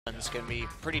It's going to be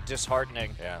pretty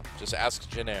disheartening. Yeah, just ask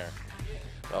Janair.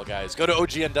 Well, guys, go to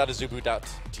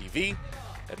ogn.azubu.tv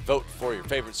and vote for your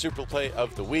favorite Super Play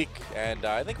of the week. And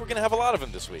I think we're going to have a lot of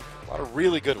them this week. A lot of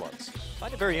really good ones. I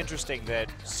find it very interesting that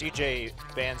CJ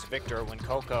bans Victor when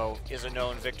Coco is a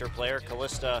known Victor player.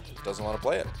 Callista doesn't want to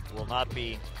play it. Will not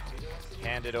be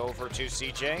handed over to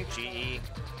CJ. GE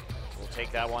will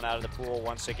take that one out of the pool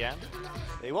once again.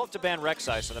 They will have to ban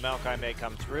Rek'Sai, so the Maokai may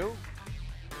come through.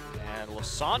 And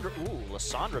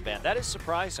Lissandra ban. That is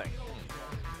surprising.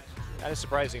 That is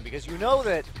surprising because you know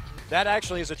that that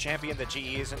actually is a champion that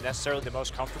GE isn't necessarily the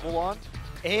most comfortable on.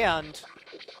 And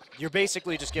you're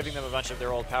basically just giving them a bunch of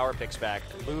their old power picks back.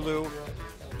 Lulu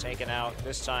taken out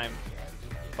this time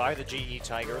by the GE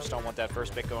Tigers. Don't want that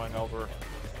first pick going over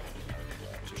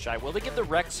to Shy. Will they give the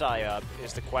Rek'Sai up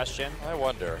is the question. I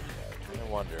wonder.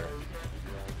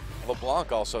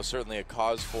 LeBlanc also certainly a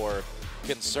cause for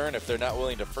concern if they're not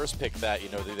willing to first pick that. You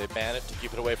know, do they ban it to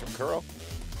keep it away from Kuro?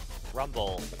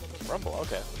 Rumble,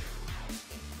 okay.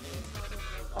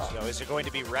 So is it going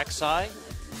to be Rek'Sai?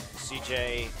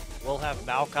 CJ will have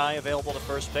Maokai available to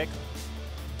first pick.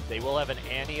 They will have an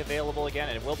Annie available again,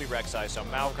 and it will be Rek'Sai. So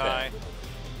Maokai. Okay.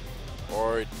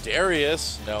 Or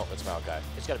Darius. No, it's Maokai.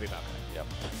 It's got to be Maokai. Yep.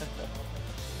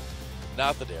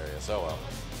 Not the Darius. Oh well.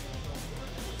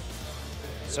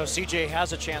 So CJ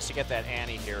has a chance to get that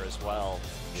Annie here as well,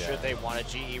 should they want it.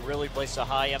 GE really placed a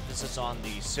high emphasis on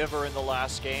the Sivir in the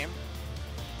last game.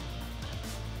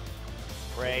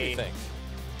 What do you think?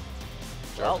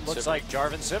 Well, it looks like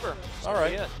Jarvan Sivir. All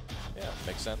right. Yeah,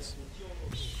 makes sense.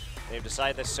 They've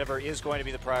decided that Sivir is going to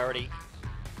be the priority.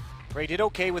 Prey did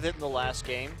okay with it in the last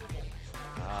game.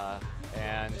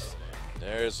 And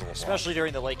there's especially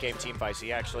during the late game team fights,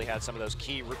 he actually had some of those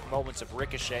key moments of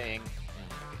ricocheting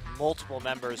multiple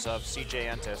members of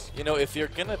CJ Entus. You know, if you're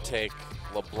going to take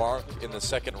LeBlanc in the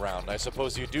second round, I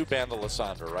suppose you do ban the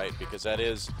Lissandra, right? Because that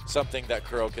is something that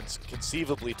Kuro can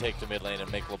conceivably take to mid lane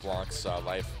and make LeBlanc's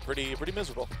life pretty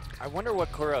miserable. I wonder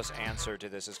what Kuro's answer to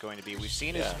this is going to be. We've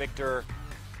seen his Victor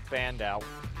banned out.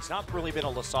 He's not really been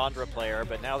a Lissandra player,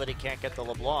 but now that he can't get the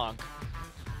LeBlanc,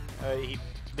 he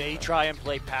may try and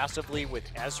play passively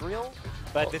with Ezreal,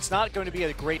 but it's not going to be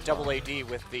a great double AD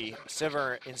with the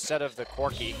Sivir instead of the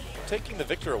Corki. Taking the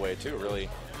Victor away, too, really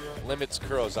limits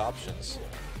Kuro's options.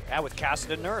 Yeah, with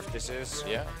Cassid and Nerf, this is...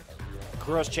 Yeah.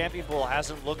 Kuro's champion pool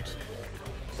hasn't looked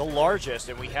the largest,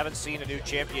 and we haven't seen a new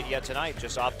champion yet tonight,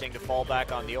 just opting to fall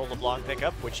back on the old LeBlanc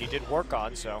pickup, which he did work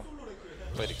on, so...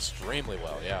 Played extremely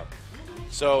well, yeah.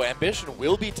 So Ambition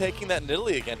will be taking that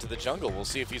Nidalee again to the jungle. We'll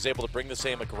see if he's able to bring the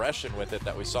same aggression with it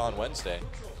that we saw on Wednesday.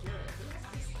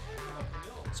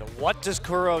 So what does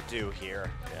Kuro do here?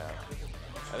 Yeah,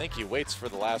 I think he waits for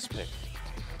the last pick.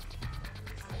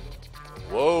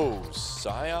 Whoa,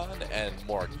 Sion and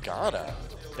Morgana.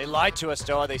 They lied to us,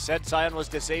 Doa. They said Sion was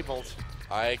disabled.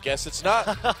 I guess it's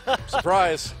not.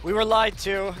 Surprise. We were lied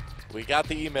to. We got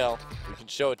the email. We can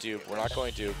show it to you. We're not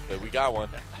going to, but we got one.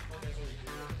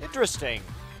 Interesting.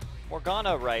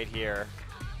 Morgana right here.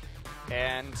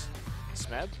 And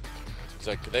Smeb? He's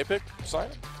like, could they pick Sion?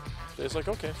 He's like,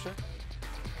 okay, sure.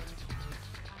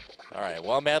 All right,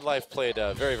 well, Mad Life played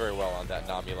very, very well on that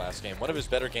Nami last game. One of his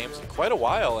better games in quite a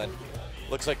while, and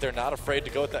looks like they're not afraid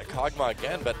to go with that Kog'Maw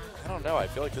again, but I don't know. I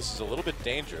feel like this is a little bit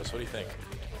dangerous. What do you think?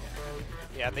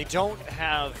 Yeah, they don't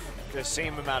have the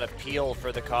same amount of peel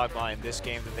for the Kog'Maw in this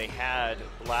game that they had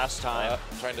last time.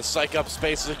 Trying to psych up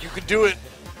space. Like, you can do it.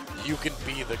 You can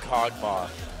be the Kog'Maw.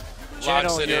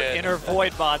 Channel Locks it your in. inner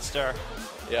void monster.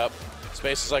 Yep.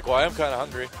 Space is like, well, I am kind of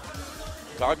hungry.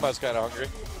 Kog'Maw's kind of hungry.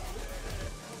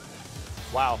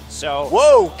 Wow, so...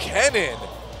 Whoa, Kennen!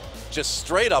 Just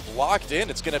straight up locked in.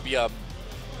 It's going to be a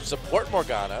support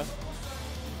Morgana.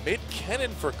 Mid Kennen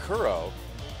for Kuro.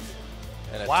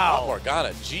 And a top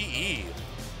Morgana. GE.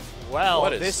 Well,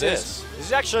 what is this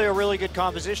is actually a really good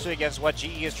composition against what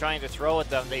GE is trying to throw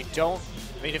at them. They don't...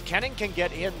 I mean, if Kennen can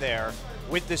get in there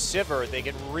with the Sivir, they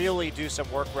can really do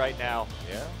some work right now.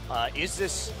 Yeah. Is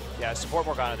this... Yeah, support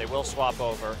Morgana. They will swap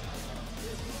over.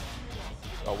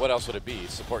 Oh, what else would it be?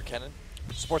 Support Kennen?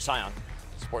 Support Sion.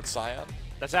 Support Sion?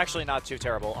 That's actually not too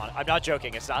terrible. I'm not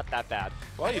joking. It's not that bad.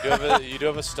 Well, you do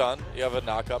have a stun. You have a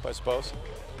knock-up, I suppose.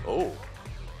 Oh,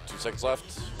 2 seconds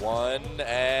left. One,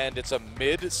 and it's a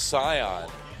mid-Sion.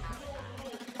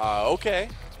 Okay.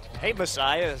 Hey,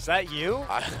 Messiah, is that you?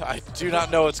 I do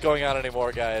not know what's going on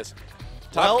anymore, guys.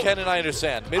 Top Kennen, I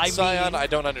understand. Mid-Sion, I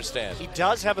don't understand. He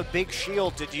does have a big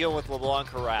shield to deal with LeBlanc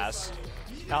harass.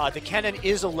 The Kennen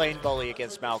is a lane bully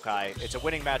against Maokai. It's a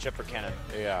winning matchup for Kennen.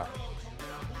 Yeah.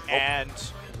 And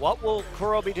What will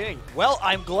Kuro be doing? Well,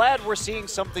 I'm glad we're seeing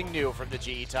something new from the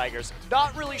GE Tigers.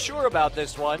 Not really sure about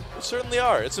this one. We certainly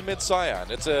are. It's a mid-Scion.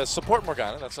 It's a support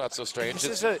Morgana. That's not so strange.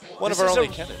 This it's is one of our only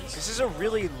cannons. This is a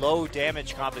really low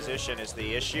damage composition is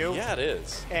the issue. Yeah, it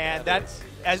is. And that's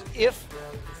as if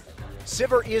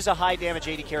Sivir is a high damage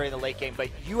AD carry in the late game, but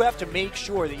you have to make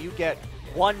sure that you get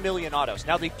 1 million autos.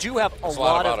 Now they do have a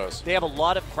lot of autos. They have a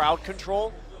lot of crowd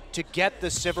control to get the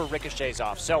Sivir ricochets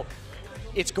off. So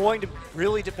it's going to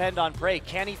really depend on Prey.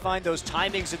 Can he find those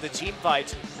timings in the team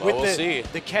fights with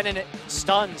the Kennen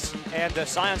stuns and the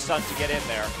Scion stuns to get in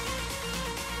there?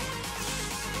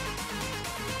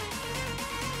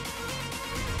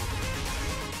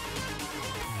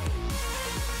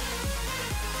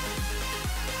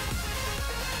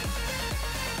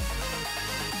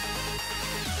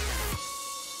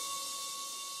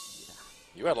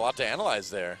 You had a lot to analyze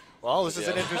there. Well, this is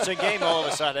an interesting game all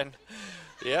of a sudden.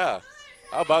 Yeah.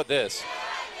 How about this?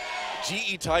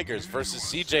 GE Tigers versus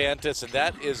CJ Entus, and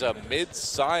that is a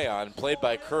mid-Scion played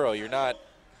by Kuro. You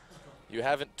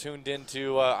haven't tuned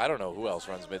into, I don't know who else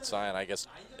runs mid-Scion. I guess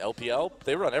LPL?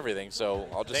 They run everything, so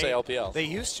I'll just say LPL. They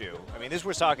used to. I mean, this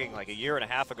we're talking like a year and a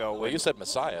half ago. Well, you said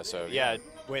Messiah, so. Yeah,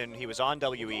 when he was on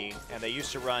WE, and they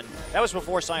used to run, that was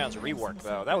before Scion's rework,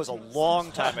 though. That was a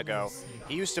long time ago.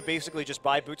 He used to basically just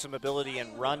buy Boots of Mobility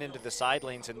and run into the side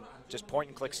lanes and just point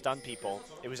and click stun people.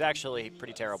 It was actually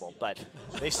pretty terrible, but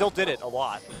they still did it a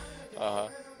lot.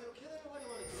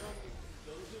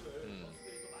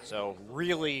 So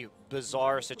really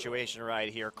bizarre situation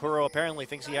right here. Kuro apparently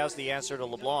thinks he has the answer to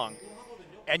LeBlanc.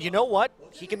 And you know what?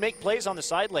 He can make plays on the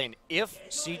side lane. If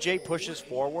CJ pushes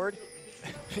forward,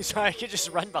 I can just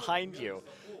run behind you.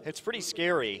 It's pretty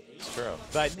scary. It's true.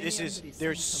 But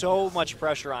there's so much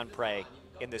pressure on Prey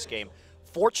in this game.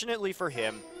 Fortunately for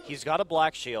him, he's got a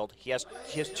black shield. He has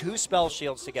 2 spell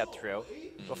shields to get through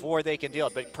before they can deal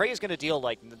it. But Prey is going to deal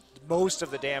like most of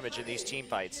the damage in these team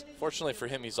fights. Fortunately for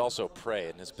him, he's also Prey,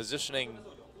 and his positioning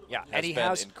and he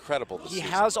has been incredible this season.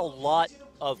 He has a lot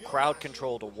of crowd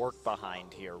control to work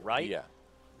behind here, right? Yeah.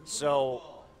 So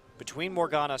between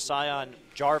Morgana, Scion,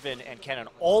 Jarvan, and Kennen,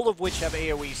 all of which have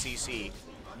AoE CC,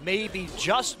 maybe,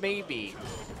 just maybe,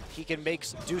 he can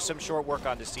do some short work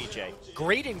onto CJ.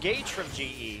 Great engage from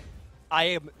GE. I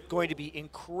am going to be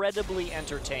incredibly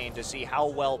entertained to see how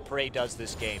well Prey does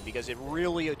this game, because it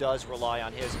really does rely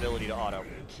on his ability to auto.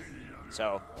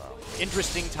 So,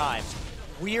 interesting times.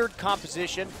 Weird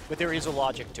composition, but there is a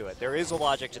logic to it. There is a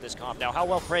logic to this comp. Now, how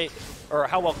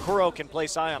well Kuro can play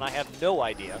Scion, I have no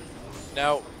idea.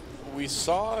 Now, we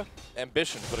saw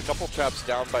Ambition put a couple traps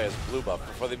down by his blue buff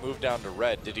before they moved down to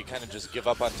red. Did he kind of just give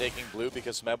up on taking blue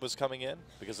because Meb was coming in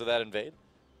because of that invade?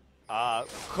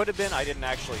 Could have been. I didn't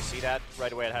actually see that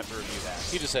right away. I'd have to review that.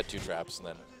 He just had 2 traps and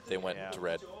then they went to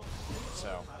red.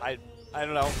 So I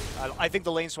don't know. I think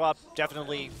the lane swap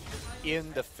definitely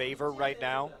in the favor right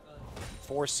now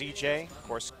for CJ. Of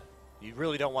course, you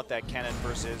really don't want that Kennen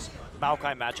versus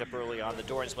Maokai matchup early on. The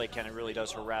Doran's Blade Kennen really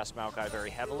does harass Maokai very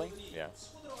heavily. Yeah.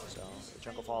 So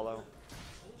jungle follow.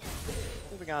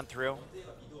 Moving on through.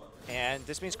 And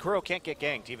this means Kuro can't get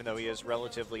ganked, even though he is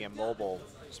relatively immobile,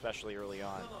 especially early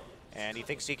on. And he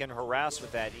thinks he can harass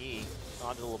with that E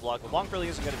onto the LeBlanc. LeBlanc really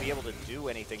isn't going to be able to do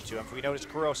anything to him. If we notice,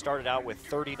 Kuro started out with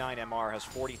 39 MR, has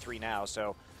 43 now,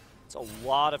 so it's a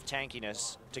lot of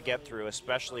tankiness to get through,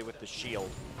 especially with the shield.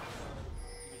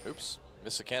 Oops,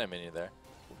 missed a cannon minion there.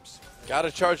 Oops.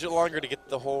 Gotta charge it longer to get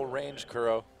the whole range,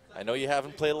 Kuro. I know you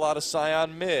haven't played a lot of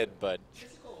Scion mid, but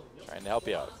trying to help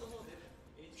you out.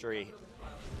 Sure he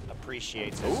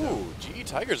appreciates it. Ooh, GE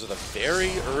Tigers with a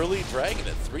very early dragon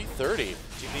at 3:30.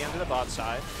 TP into the bot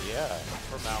side. Yeah.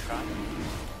 For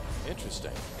Maokai.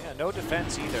 Interesting. Yeah, no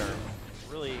defense either.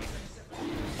 Really,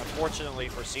 unfortunately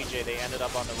for CJ, they ended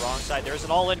up on the wrong side. There's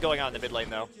an all-in going on in the mid lane,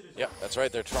 though. Yeah, that's right.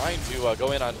 They're trying to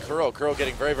go in on Kuro. Kuro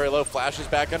getting very, very low. Flashes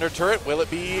back under turret. Will it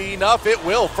be enough? It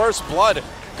will. First blood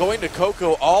going to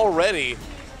Coco already.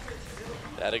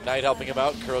 That Ignite helping him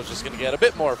out. Kuro's just going to get a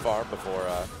bit more farm before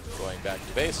going back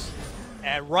to base.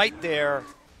 And right there,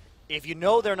 if you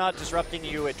know they're not disrupting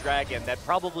you at Dragon, that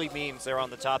probably means they're on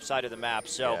the top side of the map.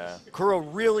 So yeah. Kuro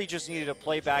really just needed to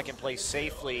play back and play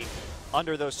safely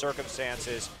under those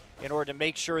circumstances in order to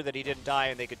make sure that he didn't die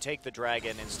and they could take the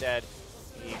Dragon. Instead,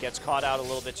 he gets caught out a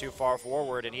little bit too far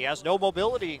forward, and he has no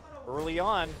mobility early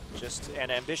on. Just an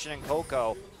Ambition and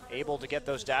Coco able to get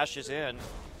those dashes in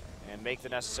and make the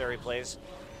necessary plays.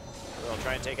 They'll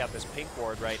try and take out this pink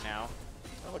ward right now.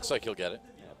 It looks like he'll get it.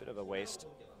 Yeah, a bit of a waste.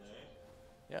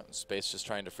 Yeah, Space just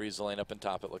trying to freeze the lane up and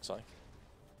top, it looks like.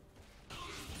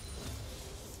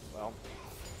 Well,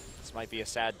 this might be a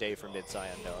sad day for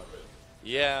mid-Scion, Noah.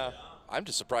 Yeah, I'm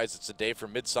just surprised it's a day for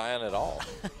Mid-Scion at all.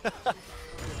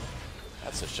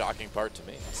 That's the shocking part to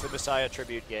me. It's the Messiah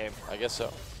tribute game. I guess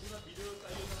so.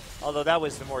 Although that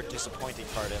was the more disappointing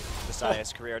part of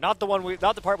Messiah's career. Not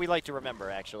the part we like to remember,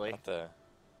 actually.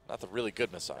 Not the really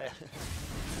good Messiah.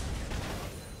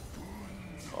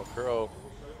 Oh, Kuro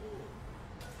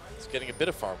is getting a bit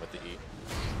of farm with the E.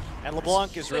 And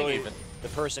LeBlanc is really the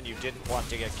person you didn't want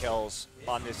to get kills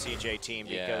on this CJ team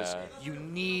because you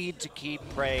need to keep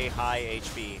Prey high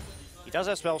HP. He does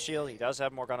have Spell Shield, he does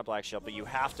have Morgana Black Shield, but you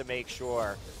have to make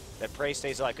sure that Prey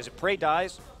stays alive. Because if Prey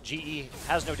dies, GE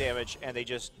has no damage, and they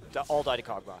just all die to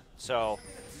Kog'Maw. So,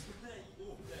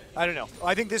 I don't know.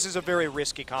 I think this is a very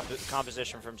risky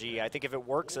composition from GE. I think if it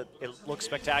works, it looks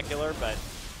spectacular, but...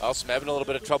 Oh, Smeb in a little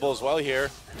bit of trouble as well here.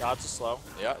 Dodges slow.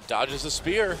 Yeah, dodges the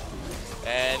spear.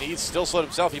 And he's still slowed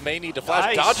himself. He may need to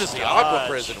flash. Nice Dodges the Aqua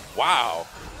Prison. Wow.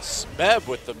 Smeb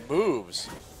with the moves.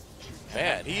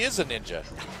 Man, he is a ninja.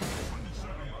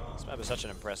 Smeb is such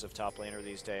an impressive top laner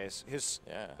these days. His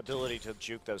ability to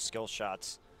juke those skill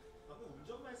shots,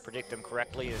 predict them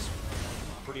correctly, is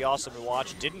pretty awesome to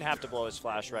watch. Didn't have to blow his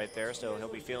flash right there, so he'll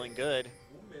be feeling good.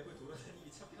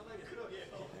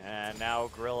 And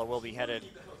now Gorilla will be headed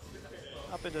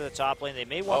up into the top lane. They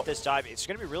may want this dive. It's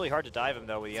going to be really hard to dive him,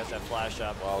 though, when he has that flash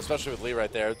up. Well, especially with Lee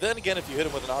right there. Then again, if you hit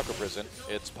him with an Aqua Prison,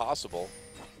 it's possible.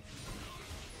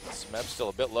 Smeb's still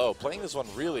a bit low. Playing this one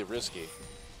really risky.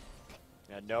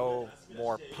 And no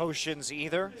more potions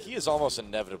either. He is almost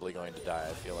inevitably going to die,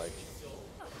 I feel like.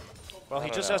 Well,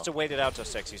 he just has to wait it out to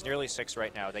 6. He's nearly 6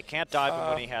 right now. They can't dive him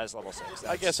when he has level 6.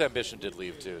 I guess Ambition did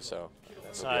leave too, so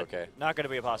it's not going to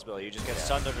be a possibility. You just get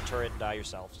stunned under turret and die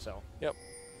yourself. So. Yep.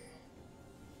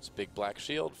 It's a big black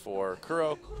shield for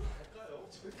Kuro.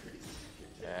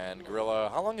 And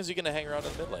Gorilla, how long is he going to hang around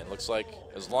in the mid lane? Looks like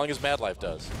as long as Mad Life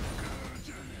does.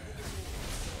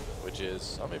 Which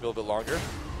is, maybe a little bit longer.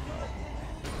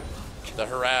 The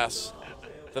harass,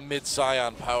 the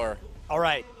Mid-Scion power. All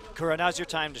right, Kuro, now's your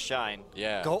time to shine.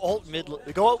 Yeah. Go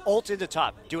ult into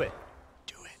top. Do it.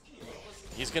 Do it.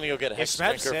 He's going to go get a Hex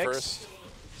Drinker first.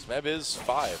 Smeb is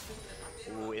 5.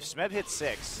 Ooh, if Smeb hits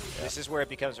 6, this is where it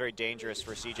becomes very dangerous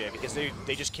for CJ because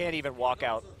they just can't even walk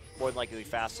out more than likely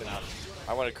fast enough.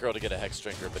 I wanted Kuro to get a Hex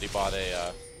Drinker, but he bought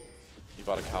a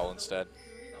Cowl instead.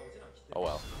 Oh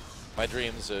well. My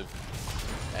dreams of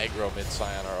aggro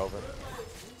Mid-Scion are over.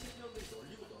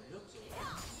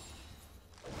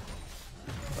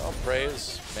 Well, Prey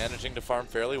is managing to farm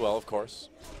fairly well, of course,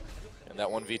 in that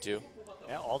 1v2.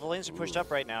 Yeah, all the lanes are pushed up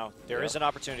right now. There is an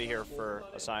opportunity here for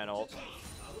a Scion ult.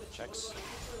 Checks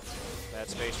that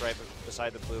space right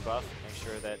beside the blue buff. Make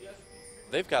sure that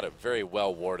they've got it very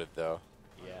well warded, though.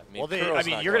 Yeah. I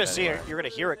mean, you're going to see it. You're going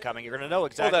to hear it coming. You're going to know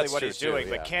exactly what he's doing.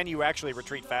 But can you actually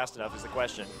retreat fast enough? Is the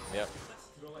question. Yep.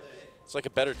 It's like a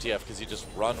better TF because you just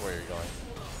run where you're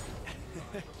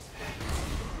going.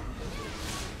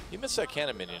 You missed that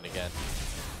cannon minion again.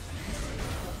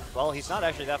 Well, he's not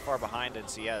actually that far behind in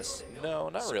CS. No,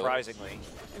 not really. Surprisingly.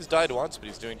 He's died once, but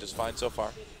he's doing just fine so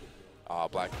far.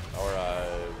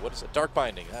 What is it? Dark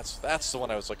Binding. That's the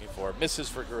one I was looking for. Misses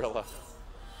for Gorilla.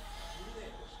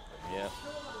 Yeah.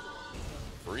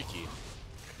 Freaky.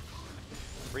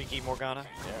 Freaky Morgana?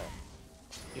 Yeah.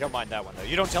 You don't mind that one, though.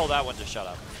 You don't tell that one to shut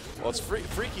up. Well, it's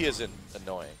Freaky isn't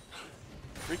annoying.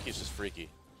 Freaky is just freaky.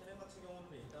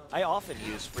 I often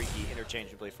use Freaky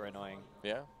interchangeably for annoying.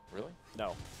 Yeah? Really?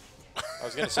 No. I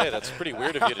was going to say, that's pretty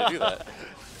weird of you to do that.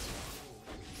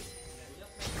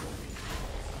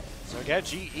 So again,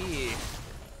 GE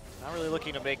not really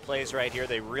looking to make plays right here.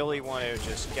 They really want to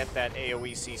just get that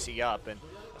AoE CC up. And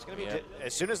it's going to be,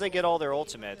 as soon as they get all their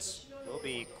ultimates, it'll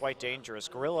be quite dangerous.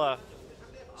 Gorilla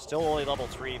still only level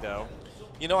 3, though.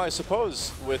 You know, I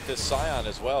suppose with this Scion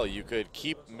as well, you could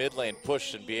keep mid lane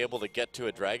pushed and be able to get to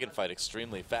a dragon fight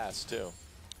extremely fast, too.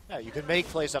 Yeah, you can make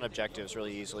plays on objectives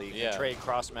really easily. You can trade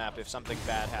cross map if something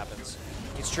bad happens.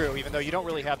 It's true, even though you don't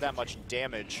really have that much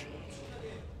damage.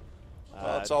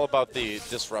 Well, it's all about the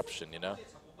disruption, you know?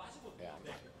 Yeah.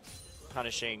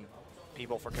 Punishing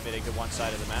people for committing to one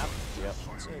side of the map. Yep.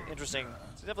 It's interesting.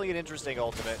 It's definitely an interesting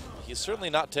ultimate. He's certainly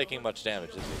not taking much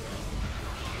damage, is he?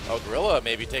 Oh, Gorilla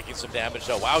maybe taking some damage.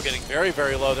 Oh, wow, getting very,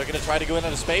 very low. They're going to try to go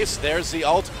into space. There's the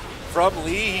ult from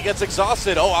Lee. He gets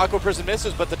exhausted. Oh, Aqua Prison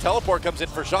misses, but the teleport comes in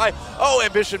for Shy. Oh,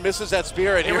 Ambition misses that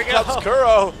spear, and here comes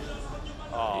Kuro.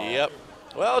 Oh. Yep.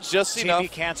 Well, just enough.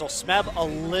 TP cancel. Smeb a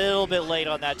little bit late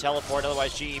on that teleport.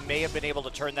 Otherwise, GE may have been able to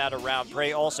turn that around.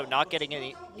 Prey also not getting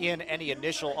any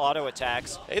initial auto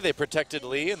attacks. Hey, they protected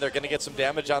Lee, and they're going to get some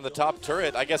damage on the top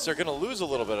turret. I guess they're going to lose a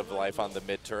little bit of life on the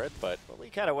mid turret, but we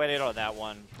kind of went in on that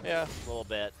one. Yeah, a little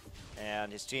bit.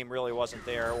 and his team really wasn't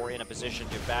there or in a position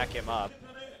to back him up.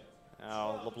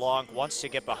 Now LeBlanc wants to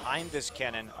get behind this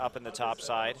Kennen up in the top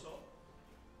side.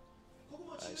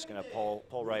 He's going to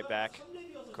pull right back.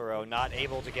 Kuro not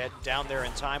able to get down there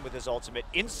in time with his ultimate.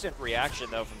 Instant reaction,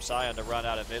 though, from Sion to run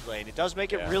out of mid lane. It does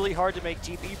make it really hard to make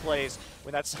TP plays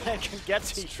when that Sion can get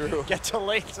to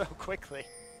lane so quickly.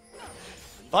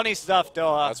 Funny stuff,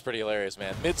 Doha. That's pretty hilarious,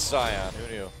 man. Mid Sion.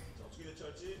 Who knew?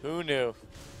 Who knew?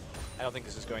 I don't think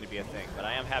this is going to be a thing, but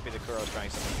I am happy that Kuro's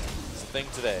trying something. It's a thing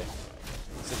today.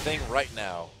 It's a thing right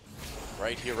now.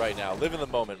 Right here, right now. Live in the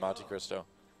moment, Monte Cristo.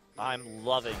 I'm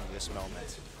loving this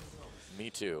moment. Me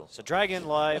too. So Dragon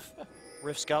live,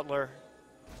 Rift Scuttler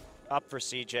up for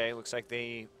CJ. Looks like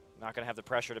they not going to have the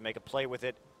pressure to make a play with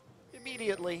it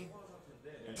immediately.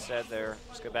 Instead, they're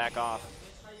just going to back off.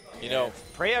 You know,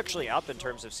 Prey actually up in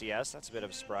terms of CS. That's a bit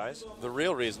of a surprise. The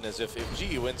real reason is if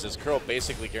GE wins this, Kuro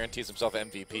basically guarantees himself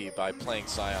MVP by playing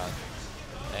Sion.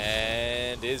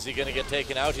 And is he going to get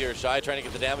taken out here? Shy trying to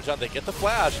get the damage on. They get the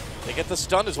flash. They get the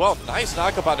stun as well. Nice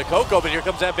knock-up onto Coco, but here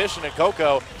comes Ambition, and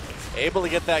Coco able to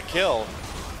get that kill.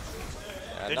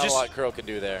 And not a lot Kuro can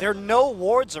do there. There are no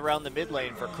wards around the mid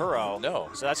lane for Kuro. No.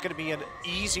 So that's going to be an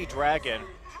easy dragon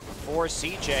for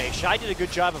CJ. Shy did a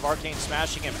good job of Arcane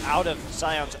smashing him out of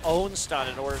Sion's own stun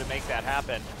in order to make that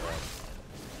happen.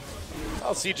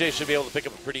 Well, CJ should be able to pick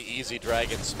up a pretty easy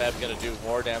dragon. Smeb going to do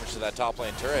more damage to that top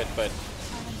lane turret, but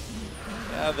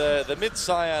yeah, the mid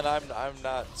Sion, I'm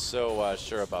not so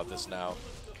sure about this now.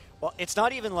 Well, it's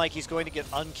not even like he's going to get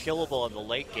unkillable in the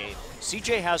late game.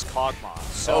 CJ has Kog'Maw.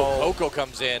 So Coco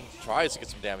comes in, tries to get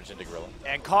some damage into Gorilla.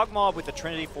 And Kog'Maw with the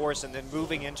Trinity Force and then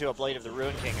moving into a Blade of the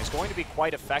Ruin King is going to be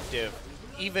quite effective,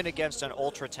 even against an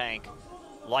Ultra tank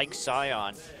like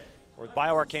Sion, with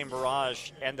BioArcane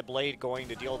Barrage and the Blade going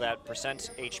to deal that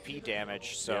percent HP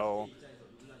damage. So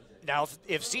now,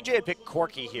 if CJ had picked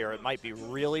Corki here, it might be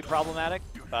really problematic,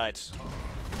 but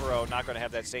Kuro not going to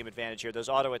have that same advantage here. Those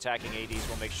auto-attacking ADs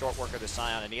will make short work of the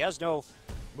Sion, and he has no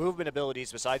movement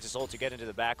abilities besides his ult to get into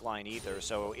the back line either,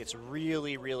 so it's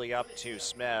really, really up to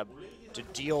Smeb to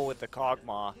deal with the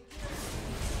Kog'Maw. Not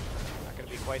going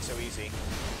to be quite so easy.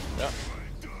 Yep.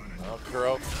 Well,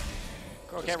 Kuro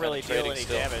can't really deal any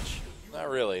damage. Not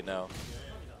really, no.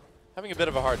 Having a bit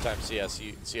of a hard time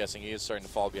CSing. He is starting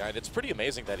to fall behind. It's pretty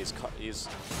amazing that he's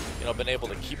been able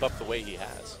to keep up the way he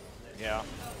has. Yeah.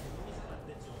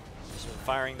 So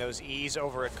firing those E's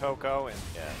over at Coco and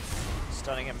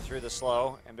stunning him through the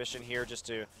slow. Ambition here just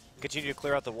to continue to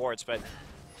clear out the wards, but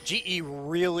GE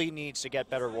really needs to get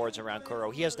better wards around Kuro.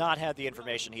 He has not had the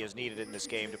information he has needed in this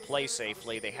game to play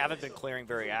safely. They haven't been clearing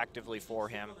very actively for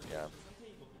him. Yeah.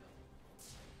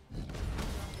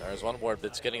 There's one ward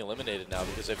that's getting eliminated now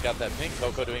because they've got that pink.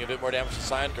 Coco doing a bit more damage to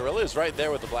Sion. Gorilla is right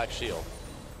there with the black shield.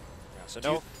 Yeah,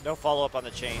 so no follow-up on the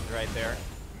chain right there.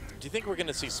 Do you think we're going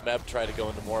to see Smeb try to go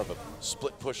into more of a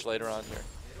split push later on here?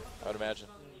 I would imagine.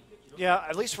 Yeah,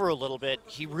 at least for a little bit.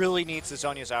 He really needs the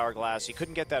Zhonya's Hourglass. He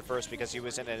couldn't get that first because he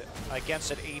was against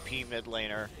an AP mid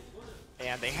laner.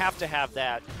 And they have to have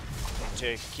that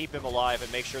to keep him alive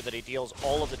and make sure that he deals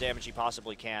all of the damage he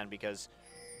possibly can, because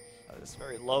this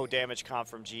very low damage comp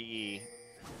from GE. A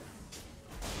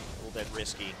little bit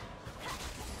risky.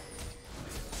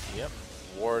 Yep.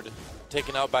 Ward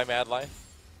taken out by Mad Life.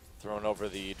 Thrown over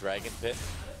the Dragon Pit.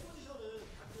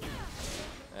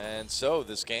 And so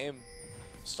this game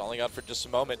stalling out for just a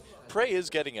moment. Prey is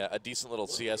getting a decent little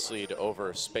CS lead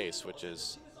over Space, which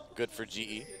is good for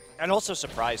GE. And also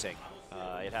surprising,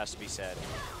 it has to be said.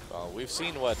 Well, we've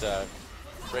seen what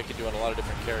Prey can do on a lot of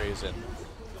different carries. And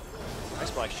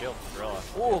nice black shield from Gorilla.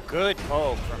 Ooh, good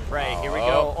poke from Prey. Here we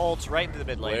go. Ults right into the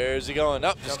mid lane. Where's he going?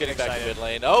 Oh, just getting back to mid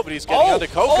lane. Oh, but he's getting onto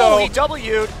Coco. Oh, he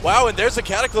W'd. Wow, and there's a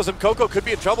Cataclysm. Coco could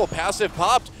be in trouble. Passive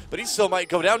popped, but he still might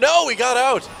go down. No, he got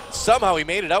out. Somehow he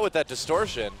made it out with that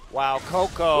distortion. Wow,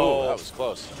 Coco. Ooh, that was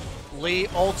close. Lee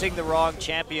ulting the wrong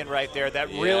champion right there. That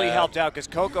really helped out because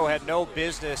Coco had no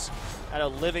business kind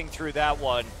of living through that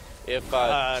one. If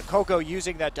Coco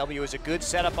using that W is a good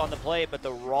setup on the play, but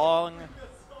the wrong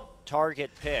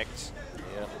target picked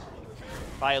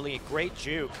by Lee. Great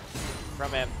juke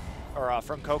from him, or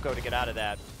from Coco to get out of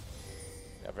that.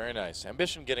 Yeah, very nice.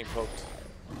 Ambition getting poked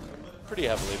pretty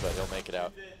heavily, but he'll make it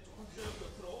out.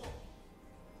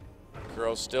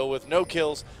 Kuro still with no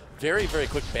kills. Very, very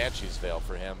quick Banshee's Veil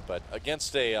for him, but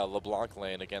against a LeBlanc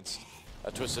lane, against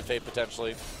a Twisted Fate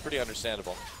potentially, pretty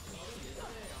understandable.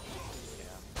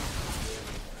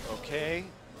 Yeah. Okay,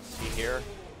 see here.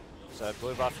 So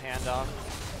blue buff handoff.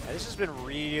 And this has been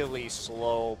really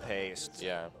slow paced.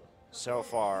 Yeah. so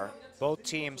far. Both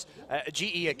teams,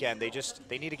 GE again,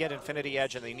 they need to get Infinity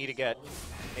Edge and they need to get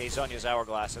a Zhonya's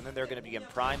Hourglass, and then they're going to be in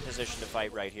prime position to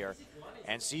fight right here.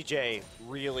 And CJ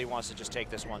really wants to just take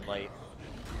this one late.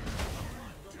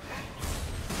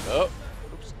 Oh,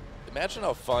 oops. Imagine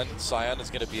how fun Sion is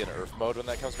going to be in Earth mode when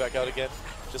that comes back out again.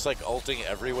 Just like ulting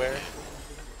everywhere.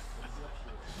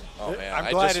 Oh man, I'm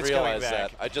glad I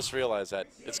just realized that.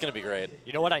 It's going to be great.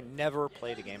 You know what? I never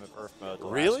played a game of Earth mode the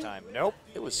Really? last time. Nope.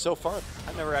 It was so fun.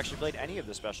 I've never actually played any of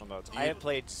the special modes. I have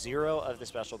played 0 of the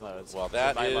special modes. Well,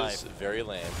 that in my is life. very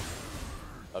lame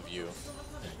of you.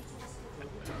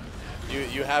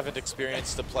 You haven't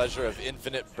experienced the pleasure of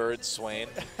infinite bird swain.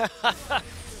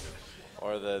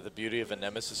 Or the beauty of a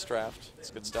nemesis draft.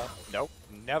 It's good stuff. Nope,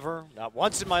 never. Not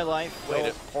once in my life.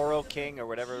 Played Poro King or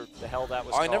whatever the hell that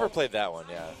was Oh, called. I never played that one,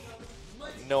 yeah.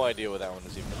 No idea what that one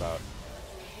was even about.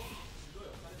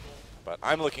 But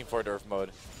I'm looking forward to Earth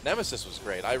mode. Nemesis was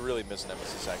great. I really miss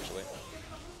Nemesis, actually.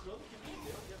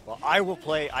 Well, I will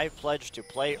play. I pledge to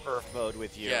play Earth mode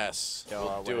with you. Yes,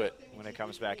 we'll do it. When it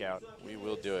comes back out. We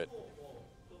will do it.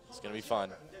 It's going to be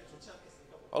fun.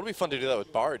 It'll be fun to do that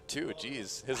with Bard, too.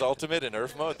 Jeez, his ultimate in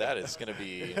Earth mode, that is going to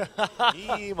be...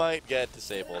 he might get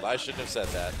disabled. I shouldn't have said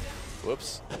that.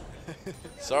 Whoops.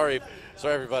 Sorry,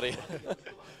 everybody.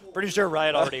 Pretty sure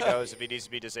Riot already knows if he needs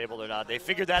to be disabled or not. They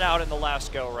figured that out in the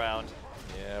last go-round.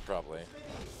 Yeah, probably.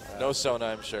 No Sona,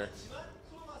 I'm sure.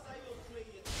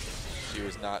 She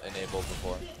was not enabled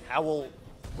before. How will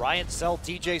Riot sell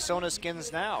DJ Sona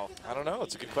skins now? I don't know.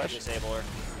 It's a good question. Disable her.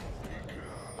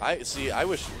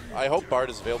 I hope Bard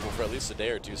is available for at least a day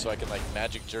or two so I can like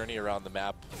magic journey around the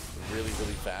map really,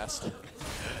 really fast.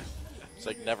 It's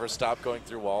like never stop going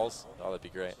through walls. Oh, that'd be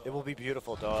great. It will be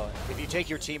beautiful, though. If you take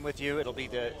your team with you, it'll be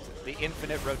the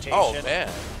infinite rotation. Oh,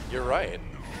 man. You're right.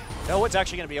 No one's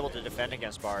actually going to be able to defend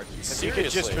against Bard. Because you can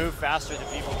just move faster than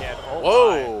people can. Oh,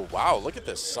 whoa. Wow. Look at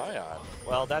this Sion.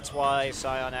 Well, that's why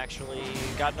Sion actually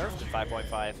got nerfed at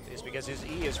 5.5, is because his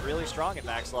E is really strong at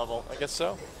max level. I guess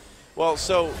so. Well,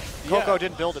 so Coco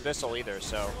didn't build Abyssal either,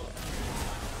 so.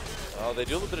 Oh, they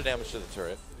do a little bit of damage to the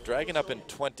turret. Dragon up in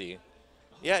 20.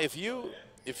 Yeah, if you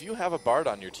have a Bard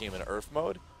on your team in Earth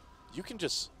mode, you can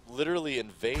just literally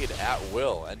invade at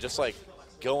will and just like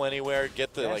go anywhere,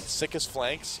 get the like sickest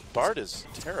flanks. Bard is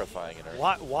terrifying in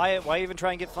Earth. Why even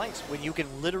try and get flanks when you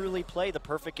can literally play the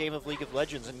perfect game of League of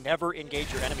Legends and never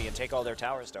engage your enemy and take all their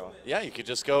towers down? Yeah, you could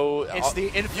just go. It's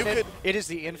the infinite. It is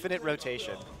the infinite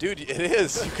rotation. Dude, it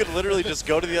is. You could literally just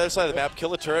go to the other side of the map,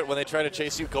 kill a turret when they try to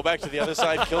chase you, go back to the other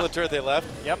side, kill the turret they left.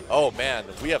 Yep. Oh man,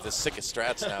 we have the sickest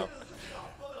strats now.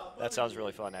 That sounds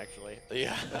really fun, actually.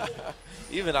 Yeah.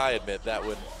 Even I admit that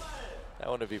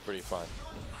would be pretty fun.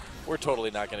 We're totally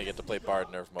not going to get to play Bard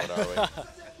in Earth mode, are we?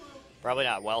 Probably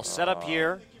not. Well, set up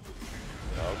here.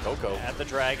 Oh, Coco. At the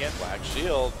Dragon. Black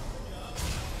Shield.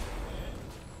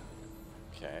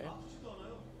 Okay.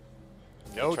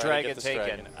 No Dragon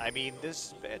taken. I mean,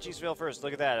 this Banshee's Veil first.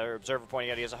 Look at that. Our observer pointing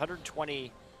out he has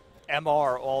 120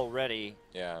 MR already.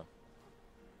 Yeah.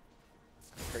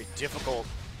 Very difficult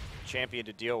champion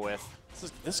to deal with.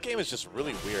 This game is just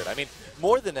really weird. I mean,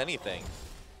 more than anything,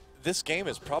 this game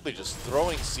is probably just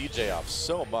throwing CJ off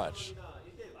so much.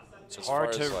 It's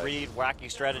hard to read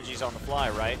wacky strategies on the fly,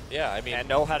 right? Yeah, I mean, and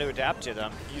know how to adapt to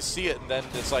them. You see it, and then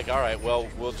it's like, all right, well,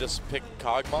 we'll just pick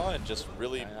Kog'Maw and just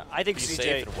really I think be CJ,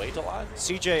 safe and wait a lot.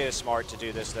 CJ is smart to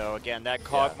do this, though. Again, that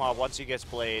Kog'Maw, once he gets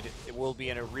Blade, it will be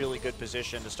in a really good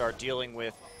position to start dealing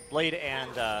with Blade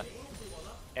and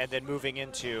then moving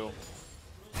into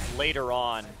later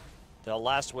on the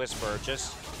Last Whisper.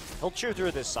 Just he'll chew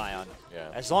through this Sion. Yeah.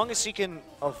 As long as he can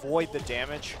avoid the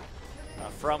damage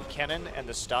from Kennen and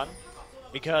the stun,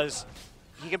 because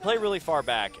he can play really far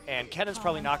back, and Kennen's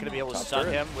probably not going to be able to stun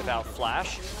him without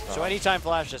Flash. So anytime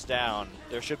Flash is down,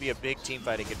 there should be a big team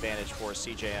fighting advantage for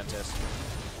CJ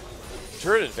Entus.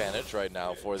 Turret advantage right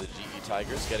now for the GE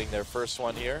Tigers, getting their first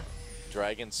one here.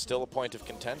 Dragon's still a point of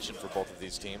contention for both of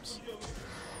these teams.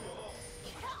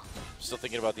 Still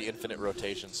thinking about the infinite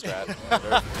rotation strat.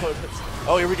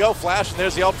 Oh, here we go. Flash, and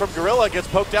there's the ult from Gorilla. Gets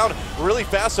poked down really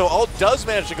fast, so ult does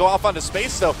manage to go off onto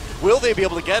Space, though. Will they be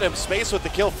able to get him? Space with the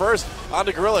kill first.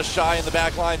 Onto Gorilla. Shy in the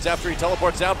back lines after he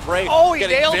teleports down. Prey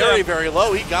getting very, very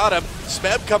low. He got him.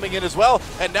 Smeb coming in as well.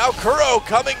 And now Kuro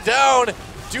coming down.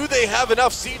 Do they have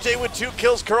enough? CJ with 2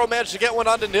 kills. Kuro managed to get one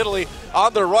onto Nidalee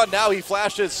on the run. Now he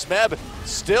flashes. Smeb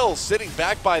still sitting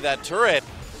back by that turret.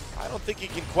 I don't think he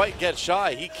can quite get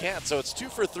Shy. He can't, so it's 2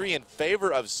 for 3 in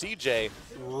favor of CJ.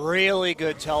 Really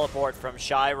good teleport from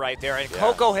Shy right there. And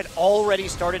Coco had already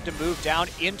started to move down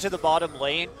into the bottom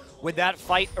lane when that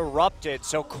fight erupted.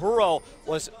 So Kuro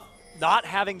was not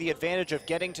having the advantage of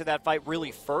getting to that fight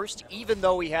really first, even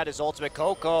though he had his ultimate.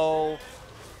 Coco.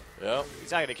 Yep.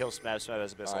 He's not going to kill Smeb. Smeb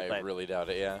has Abyssal. I really doubt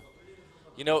it, yeah.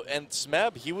 You know, and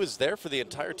Smeb, he was there for the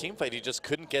entire team fight. He just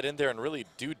couldn't get in there and really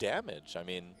do damage. I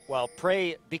mean, well,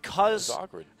 Prey, because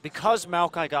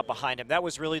Maokai got behind him, that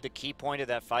was really the key point of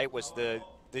that fight, was the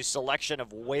selection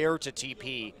of where to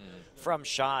TP from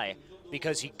Shy,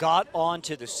 because he got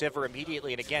onto the Sivir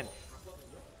immediately. And again,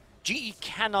 GE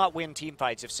cannot win team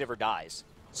fights if Sivir dies.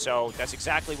 So that's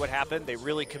exactly what happened. They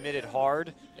really committed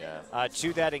hard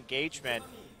to that engagement.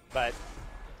 But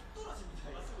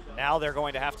now they're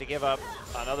going to have to give up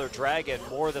another dragon,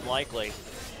 more than likely.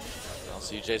 Well,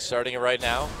 CJ's starting it right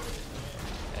now.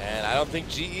 And I don't think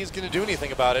GE is going to do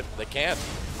anything about it. They can't.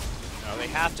 No, they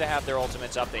have to have their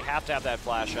ultimates up. They have to have that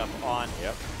flash up on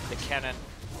the Kennen.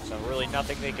 So really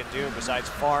nothing they can do besides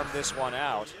farm this one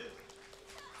out.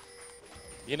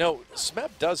 You know, Smeb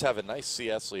does have a nice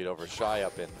CS lead over Shy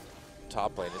up in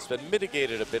top lane. It's been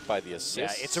mitigated a bit by the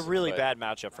assists. Yeah, it's a really bad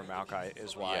matchup for Maokai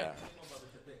is why. Yeah.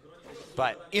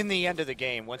 But in the end of the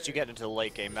game, once you get into the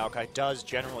late game, Maokai does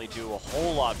generally do a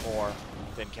whole lot more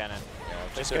than Kennen. Yeah,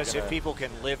 just because if people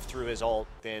can live through his ult,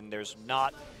 then there's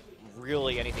not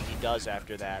really anything he does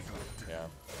after that. Yeah,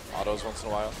 autos once in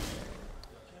a while.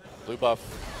 Blue buff.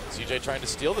 CJ trying to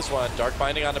steal this one. Dark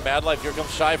binding onto Mad Life. Here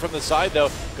comes Shy from the side, though.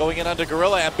 Going in onto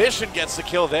Gorilla. Ambition gets the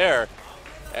kill there.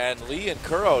 And Lee and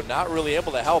Kuro not really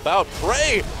able to help out.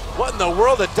 Prey! What in the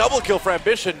world? A double kill for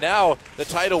Ambition now. The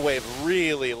tidal wave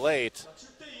really late.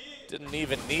 Didn't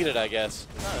even need it, I guess.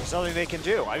 No, there's nothing they can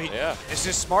do. I mean, this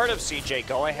is smart of CJ.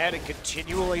 Go ahead and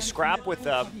continually scrap with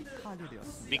them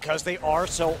because they are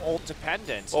so ult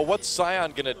dependent. Well, what's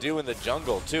Sion going to do in the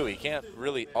jungle, too? He can't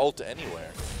really ult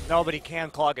anywhere. No, but he can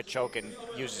clog a choke and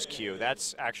use his Q.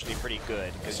 That's actually pretty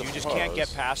good because you just can't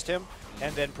get past him,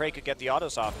 and then Prey could get the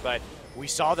autos off. But we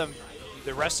saw them,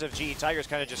 the rest of GE Tigers,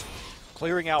 kind of just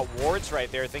clearing out wards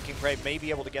right there, thinking Prey may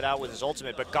be able to get out with his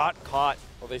ultimate, but got caught.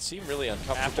 Well, they seem really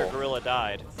uncomfortable after Gorilla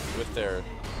died with their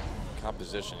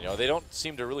composition. You know, they don't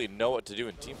seem to really know what to do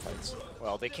in team fights.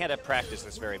 Well, they can't have practiced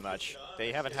this very much.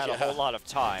 They haven't had a whole lot of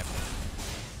time.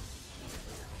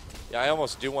 Yeah, I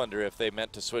almost do wonder if they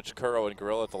meant to switch Kuro and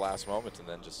Gorilla at the last moment and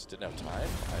then just didn't have time.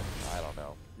 I don't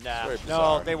know. Nah,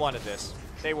 no, they wanted this.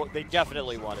 They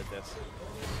definitely wanted this.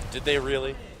 Did they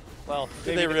really? Well,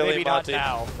 did they really, maybe not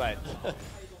now, but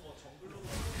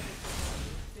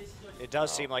it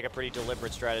does seem like a pretty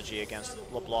deliberate strategy against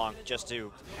LeBlanc just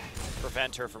to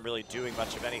prevent her from really doing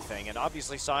much of anything. And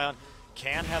obviously Sion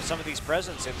can have some of these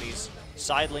presence in these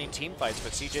side lane team fights,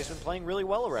 but CJ's been playing really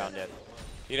well around it.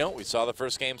 You know, we saw the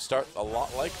first game start a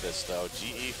lot like this, though.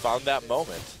 GE found that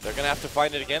moment. They're going to have to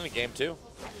find it again in game 2.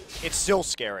 It's still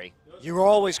scary. You're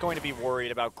always going to be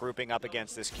worried about grouping up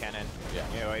against this Kennen. Yeah.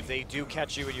 You know, if they do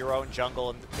catch you in your own jungle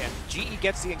and GE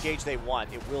gets the engage they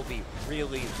want, it will be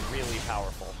really, really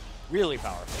powerful. Really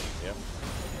powerful. Yep.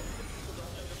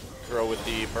 Kuro with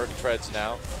the Merc Treads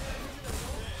now.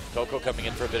 Coco coming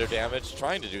in for a bit of damage,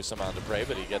 trying to do some onto Prey,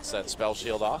 but he gets that spell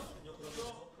shield off.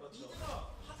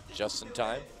 Just in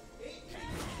time.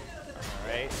 All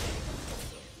right.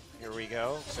 Here we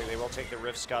go. So they will take the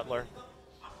Rift Scuttler.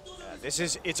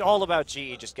 It's all about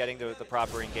GE just getting the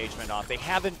proper engagement off. They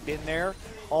haven't been there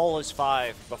all as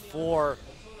 5 before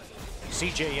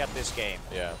CJ yet this game.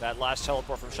 Yeah. That last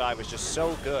teleport from Shy was just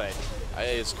so good.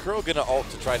 Is Kuro going to ult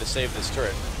to try to save this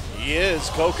turret? He is.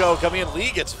 Coco coming in.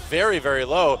 Lee gets very, very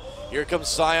low. Here comes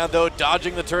Sion, though,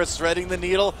 dodging the turrets, threading the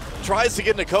needle. Tries to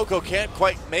get into Coco, can't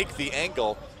quite make the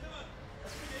angle.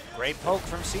 Great poke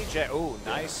from CJ. Ooh,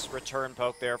 nice return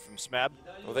poke there from Smeb.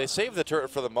 Well, they saved the turret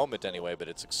for the moment anyway, but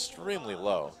it's extremely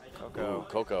low. Coco. Ooh,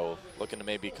 Coco looking to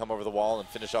maybe come over the wall and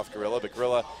finish off Gorilla, but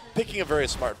Gorilla picking a very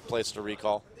smart place to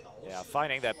recall. Yeah,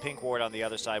 finding that pink ward on the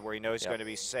other side where he knows he's going to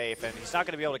be safe, and he's not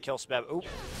going to be able to kill Smeb. Oop.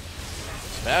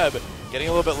 Smeb getting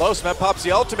a little bit low. Smeb pops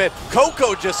the ultimate.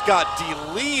 Coco just got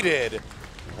deleted.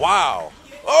 Wow.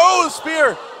 Oh,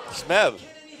 spear. Smeb,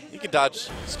 he can dodge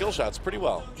skill shots pretty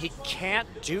well. He can't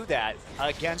do that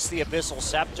against the Abyssal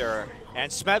Scepter,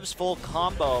 and Smeb's full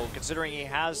combo, considering he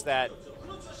has that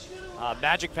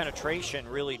magic penetration,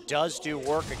 really does do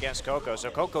work against Coco. So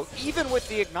Coco, even with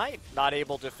the Ignite, not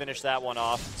able to finish that one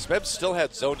off. Smeb still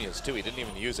had Zonia's too. He didn't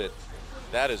even use it.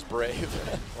 That is brave.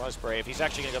 Was brave. He's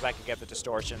actually going to go back and get the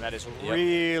distortion. That is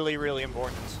really, really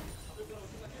important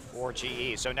for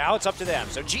GE. So now it's up to them.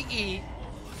 So GE,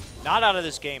 not out of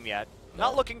this game yet.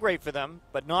 Not looking great for them,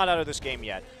 but not out of this game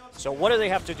yet. So what do they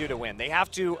have to do to win? They have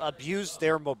to abuse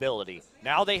their mobility.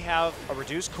 Now they have a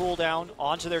reduced cooldown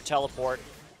onto their teleport.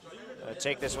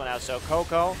 Take this one out. So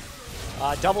Coco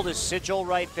doubled his sigil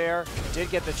right there. Did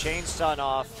get the chain stun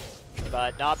off.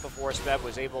 but not before Smeb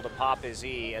was able to pop his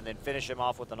E and then finish him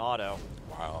off with an auto.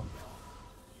 Wow.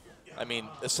 I mean,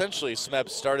 essentially, Smeb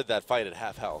started that fight at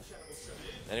half health,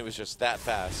 and it was just that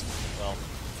fast. Well,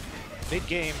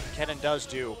 mid-game, Kennen does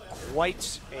do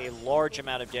quite a large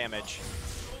amount of damage.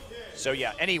 So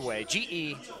yeah, anyway,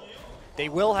 GE, they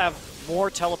will have more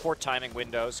teleport timing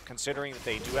windows, considering that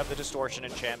they do have the distortion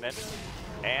enchantment,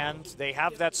 and they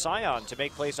have that Scion to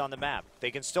make plays on the map.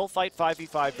 They can still fight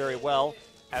 5v5 very well,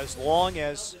 as long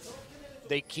as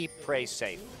they keep Prey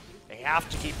safe. They have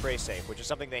to keep Prey safe, which is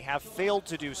something they have failed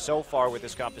to do so far with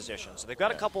this composition. So they've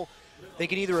got a couple, they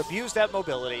can either abuse that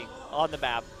mobility on the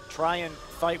map, try and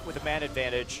fight with a man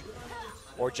advantage,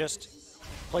 or just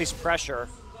place pressure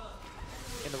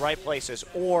in the right places,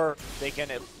 or they can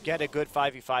get a good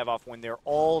 5v5 off when they're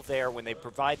all there, when they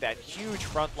provide that huge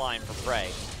front line for Prey.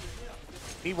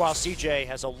 Meanwhile, CJ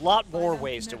has a lot more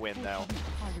ways to win, though.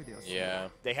 Yeah.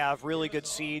 They have really good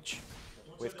siege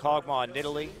with Kog'Maw and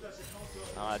Nidalee.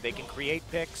 They can create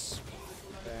picks.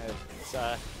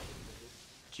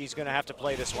 She's going to have to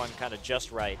play this one kind of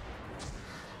just right.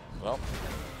 Well,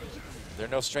 they're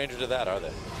no stranger to that, are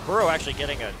they? Kuro actually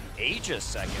getting an Aegis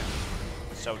second.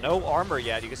 So no armor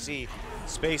yet. You can see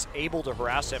Space able to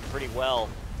harass him pretty well.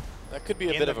 That could be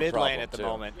a bit of a problem, in the mid lane at the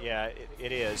moment. Yeah,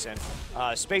 it is. And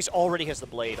Space already has the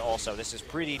blade also. This is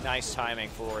pretty nice timing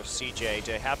for CJ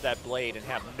to have that blade and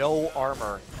have no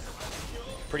armor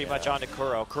pretty much onto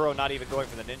Kuro. Kuro not even going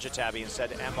for the Ninja Tabby,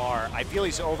 instead MR. I feel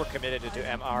he's overcommitted to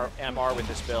MR with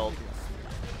this build.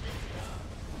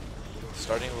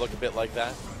 Starting to look a bit like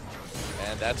that.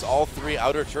 And that's all three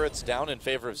outer turrets down in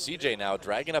favor of CJ now.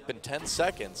 Dragon up in 10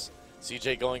 seconds.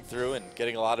 CJ going through and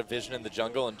getting a lot of vision in the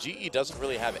jungle, and GE doesn't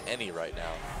really have any right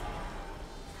now.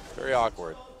 Very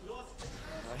awkward.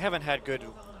 I haven't had good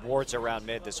wards around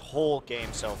mid this whole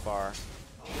game so far.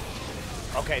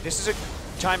 Okay, this is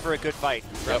a time for a good fight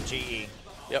from GE.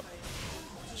 Yep.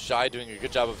 Shy doing a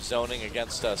good job of zoning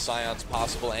against Scion's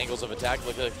possible angles of attack.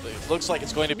 Looks like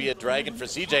it's going to be a dragon for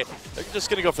CJ. They're just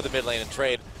going to go for the mid lane and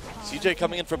trade. CJ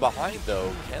coming in from behind,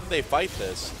 though. Can they fight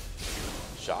this?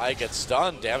 Shy gets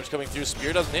stunned. Damage coming through.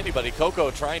 Spear doesn't hit anybody. Coco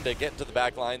trying to get into the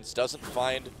back lines. Doesn't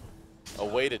find a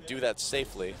way to do that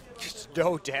safely. Just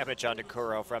no damage onto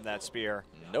Kuro from that spear.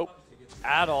 Nope.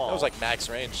 At all. That was like max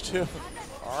range, too.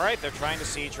 All right, they're trying to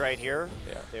siege right here.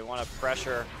 Yeah. They want to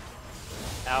pressure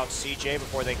out CJ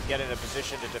before they can get in a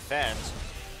position to defend.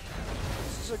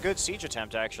 This is a good siege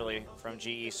attempt, actually, from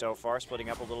GE so far,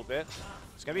 splitting up a little bit.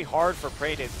 It's going to be hard for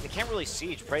Prey to... They can't really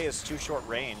siege. Prey is too short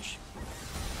range.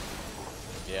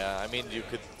 Yeah, I mean, you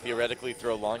could theoretically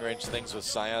throw long-range things with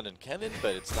Scion and Kennen,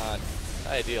 but it's not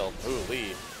ideal. Ooh,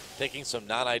 Lee taking some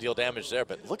non-ideal damage there,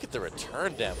 but look at the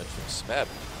return damage from Smeb.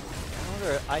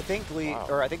 I think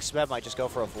I think Smeb might just go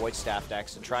for a Void Staff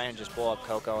next and try and just blow up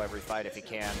Coco every fight if he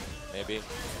can. Maybe.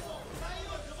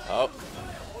 Oh,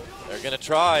 they're going to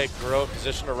try. Kuro in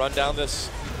position to run down this.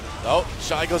 Oh,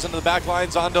 Shy goes into the back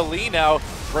lines onto Lee now.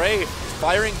 Prey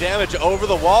firing damage over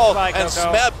the wall, and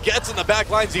Smeb gets in the back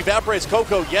lines, evaporates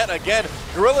Coco yet again.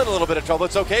 Gorilla in a little bit of trouble.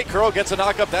 It's okay. Kuro gets a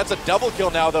knockup. That's a double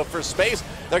kill now, though, for Space.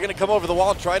 They're going to come over the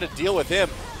wall and try to deal with him.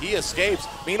 He escapes.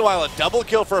 Meanwhile, a double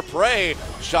kill for Prey.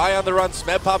 Shy on the run.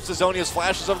 Smeb pops the Zonia's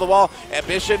flashes over the wall.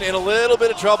 Ambition in a little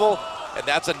bit of trouble, and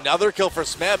that's another kill for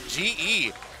Smeb.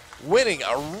 GE winning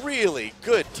a really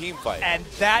good team fight. And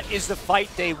that is the fight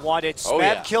they wanted.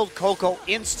 Smeb killed Coco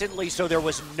instantly, so there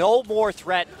was no more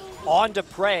threat onto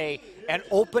Prey, and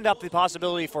opened up the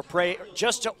possibility for Prey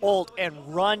just to ult and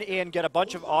run in, get a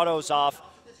bunch of autos off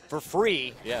for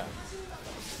free. Yeah.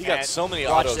 He got so many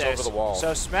autos over the wall.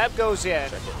 So Smeb goes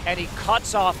in, and he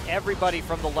cuts off everybody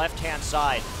from the left-hand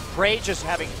side. Prey just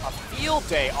having a field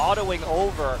day autoing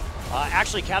over.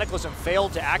 Actually, Cataclysm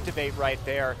failed to activate right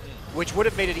there, which would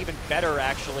have made it even better,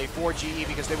 actually, for GE,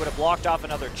 because they would have blocked off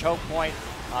another choke point.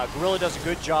 Gorilla does a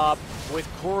good job with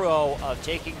Kuro of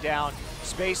taking down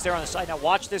Space there on the side. Now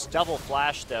watch this double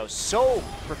flash, though. So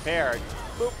prepared.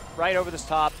 Boop, right over this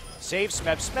top. Saves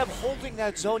Smeb. Smeb holding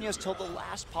that Zonia's till the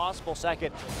last possible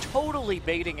second. Totally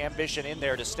baiting Ambition in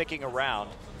there to sticking around.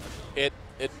 It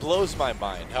blows my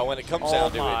mind how when it comes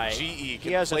down to it, GE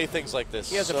can play things like this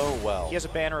so well. He has a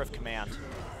banner of command.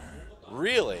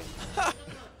 Really?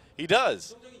 He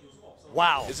does.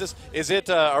 Wow.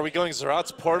 Are we going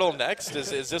Zerat's portal next?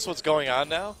 Is this what's going on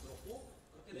now?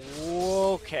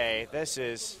 Okay, this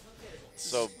is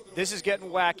getting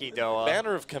wacky, though.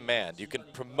 Banner of Command. You can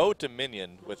promote a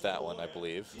minion with that one, I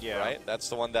believe. Yeah. Right? That's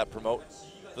the one that promotes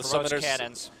summoners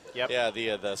cannons. Yep. Yeah,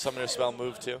 the summoner spell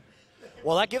move too.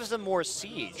 Well, that gives them more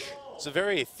siege. It's a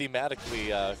very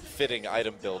thematically fitting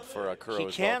item build for Kuro as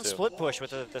well, too. He can split push with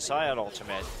the Scion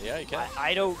ultimate. Yeah, he can.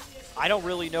 I don't I don't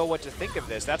really know what to think of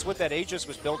this. That's what that Aegis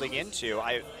was building into.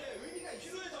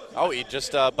 Oh, he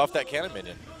just buffed that cannon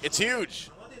minion. It's huge.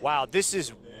 Wow, this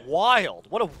is wild.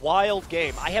 What a wild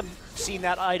game. I haven't seen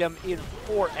that item in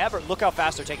forever. Look how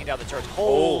fast they're taking down the turrets.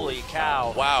 Holy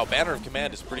cow. Wow, Banner of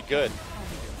Command is pretty good.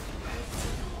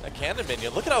 That cannon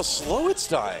minion, look at how slow it's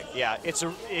dying. Yeah,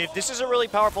 this is a really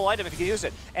powerful item if you can use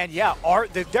it. And yeah,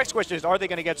 the next question is, are they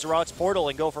going to get Zerat's Portal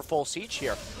and go for full siege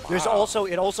here? Wow.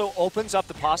 It also opens up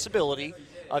the possibility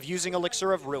of using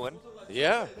Elixir of Ruin.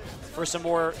 Yeah. For some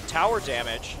more tower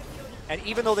damage. And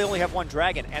even though they only have one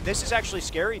dragon, and this is actually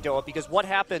scary, Doa, because what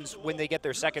happens when they get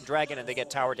their second dragon and they get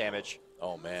tower damage?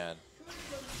 Oh, man.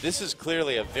 This is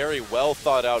clearly a very well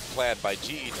thought out plan by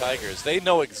GE Tigers. They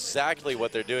know exactly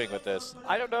what they're doing with this.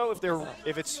 I don't know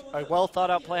if it's a well thought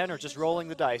out plan or just rolling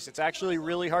the dice. It's actually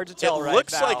really hard to tell right now. It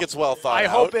looks like it's well thought out. I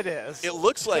hope it is. It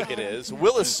looks like it is.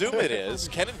 We'll assume it is.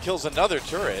 Kennen kills another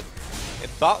turret in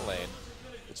bot lane.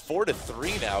 It's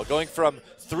 4-3 now, going from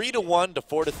 3-1 to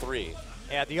 4-3.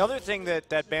 Yeah, the other thing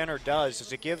that Banner does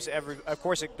is it gives of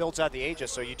course it builds out the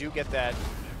Aegis, so you do get that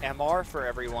MR for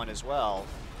everyone as well.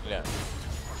 Yeah.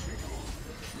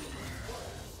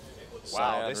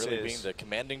 Wow, this really being the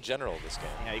commanding general of this game.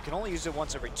 Yeah, you can only use it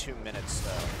once every 2 minutes,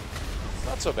 though. It's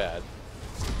not so bad.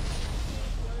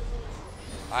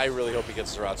 I really hope he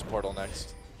gets Zerat's Portal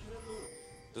next.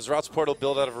 Does Zerat's Portal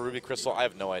build out of a Ruby Crystal? I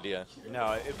have no idea.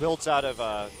 No, it builds out of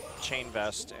a Chain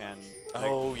Vest and...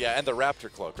 Oh, yeah, and the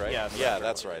Raptor Cloak, right? Yeah,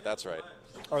 that's right, that's right.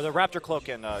 Or the Raptor Cloak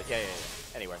and... yeah.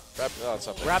 Anyway.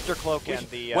 Raptor Cloak and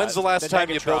the... When's the last time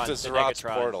you built a Zerat's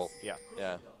Negatron. Portal? Yeah.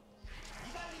 Yeah.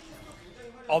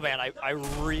 Oh, man, I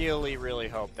really, really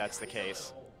hope that's the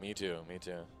case. Me too, me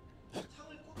too.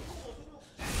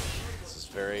 This is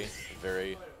very,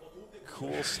 very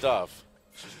cool stuff.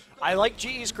 I like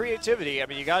GE's creativity. I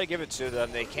mean, you got to give it to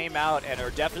them. They came out and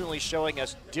are definitely showing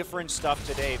us different stuff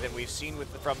today than we've seen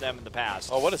from them in the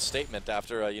past. Oh, what a statement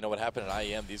after what happened at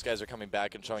IEM. These guys are coming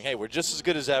back and showing, hey, we're just as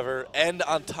good as ever. And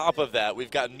on top of that,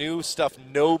 we've got new stuff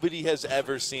nobody has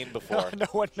ever seen before. No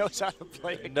one knows how to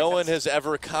play against. No one has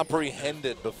ever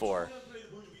comprehended before.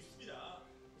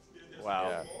 Wow.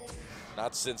 Yeah.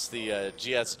 Not since the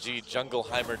GSG Jungle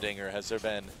Heimerdinger has there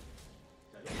been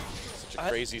such a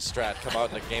crazy strat come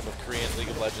out in a game of Korean League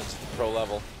of Legends at the pro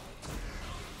level.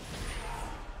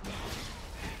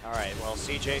 All right, well,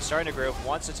 CJ starting to group,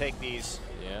 wants to take this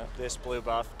blue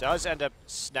buff, does end up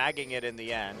snagging it in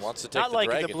the end. Wants to take Not like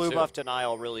dragon the blue too. buff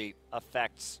denial really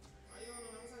affects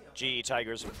GE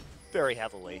Tigers very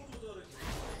heavily.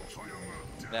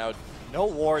 Now, no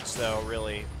wards though,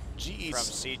 really, GE from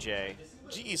CJ.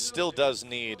 GE still does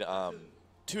need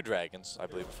 2 dragons, I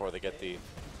believe, before they get the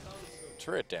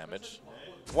turret damage.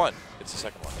 1. It's the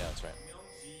second one. Yeah, that's right.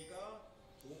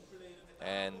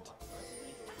 And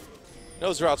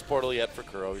no Zerat's Portal yet for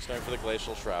Kuro. He's going for the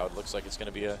Glacial Shroud. Looks like it's going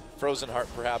to be a Frozen Heart,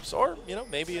 perhaps, or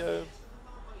maybe a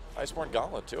Iceborne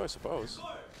Gauntlet too, I suppose.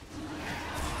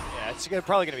 Yeah, it's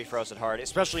probably going to be Frozen Heart,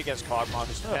 especially against Kog'Maw,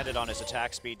 who's dependent on his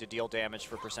attack speed to deal damage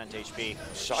for % HP.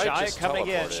 Shy coming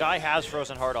in. Shy has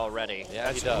Frozen Heart already. Yeah,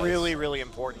 That's he does. really, really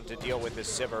important to deal with this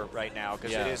Sivir right now,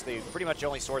 because Yeah. it is the pretty much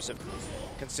only source of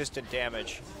consistent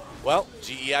damage. Well,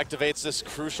 GE activates this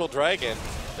crucial dragon.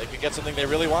 They could get something they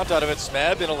really want out of it.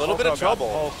 Smeb in a little bit of trouble.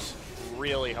 Poked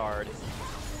really hard.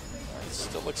 It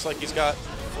still looks like he's got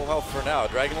full health for now.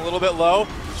 Dragon a little bit low.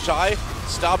 Shy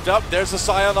stopped up. There's the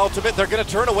Scion ultimate. They're going to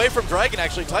turn away from Dragon,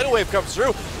 actually. Tidal Wave comes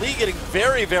through. Lee getting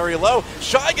very, very low.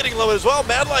 Shy getting low as well.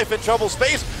 Mad Life in trouble.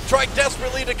 Space trying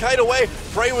desperately to kite away.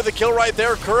 Prey with a kill right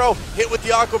there. Kuro hit with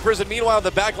the Aqua Prison. Meanwhile,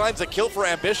 the back line's a kill for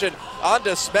Ambition.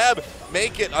 Onto Smeb.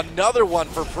 Make it another one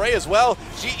for Prey as well.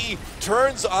 GE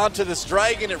turns onto this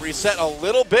Dragon. It reset a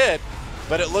little bit,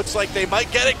 but it looks like they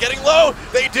might get it. Getting low.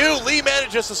 They do. Lee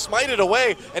manages to smite it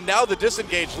away, and now the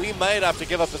disengage. Lee might have to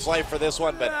give up his life for this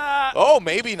one, but oh,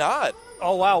 maybe not.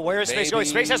 Oh, wow. Where is Space going?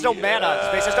 Space has no mana.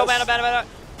 Space has no mana.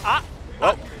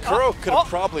 Well, Kuro could have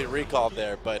probably recalled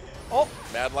there, but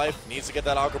Mad Life needs to get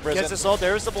that Aqua Prison. Gets this ult.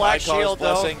 There's the Black Shield,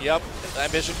 blessing. though. Yep.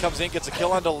 Ambition comes in, gets a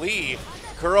kill onto Lee.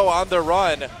 Kuro on the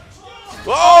run.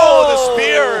 Oh, the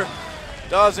spear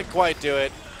doesn't quite do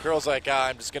it. Kuro's like,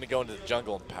 I'm just going to go into the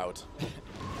jungle and pout.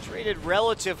 Treated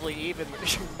relatively evenly.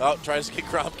 Oh, tries to get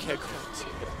ground kick.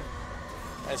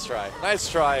 Nice try. Nice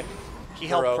try. He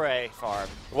helped Prey farm.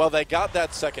 Well, they got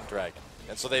that second dragon.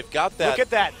 And so they've got that. Look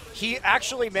at that. He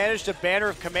actually managed to Banner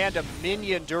of Command a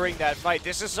minion during that fight.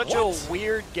 This is such a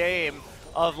weird game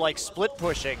of like split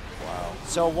pushing. Wow.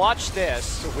 So watch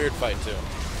this. It's a weird fight too.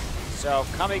 So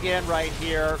coming in right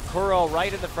here, Kuro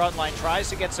right in the front line, tries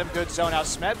to get some good zone out.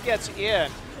 Smeb gets in,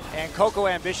 and Coco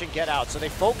Ambition get out. So they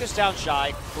focus down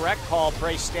Shy. Correct call.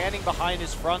 Prey standing behind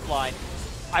his front line.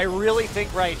 I really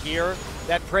think right here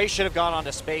that Prey should have gone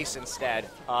onto space instead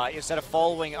of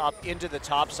following up into the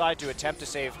top side to attempt to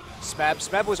save Smeb.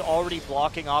 Smeb was already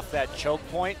blocking off that choke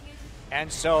point,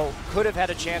 and so could have had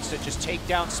a chance to just take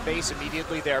down space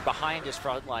immediately there behind his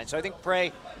front line. So I think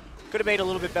Prey could have made a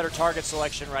little bit better target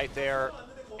selection right there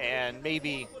and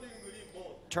maybe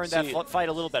turned that fight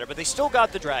a little better. But they still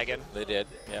got the dragon. They did,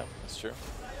 yeah, that's true.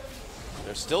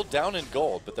 They're still down in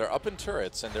gold, but they're up in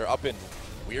turrets and they're up in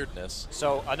weirdness.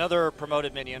 So another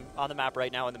promoted minion on the map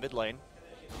right now in the mid lane.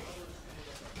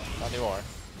 Not anymore.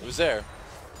 It was there.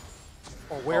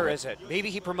 Or where is it? Maybe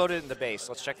he promoted it in the base.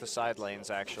 Let's check the side lanes,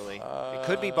 actually. It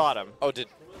could be bottom. Oh,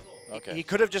 okay. He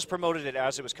could have just promoted it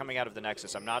as it was coming out of the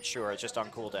Nexus. I'm not sure. It's just on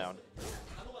cooldown.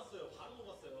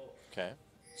 Okay.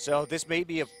 So this may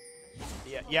be a...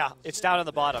 Yeah, it's down on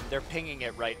the bottom. They're pinging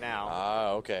it right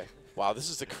now. Okay. Wow, this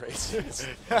is the craziest.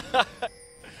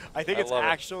 I think it's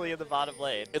actually in the bottom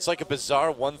lane. It's like a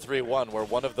bizarre 1-3-1 where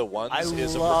one of the ones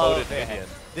is a promoted minion.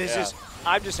 This is...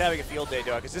 I'm just having a field day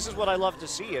doing it because this is what I love to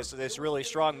see is this really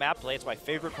strong map play. It's my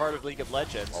favorite part of League of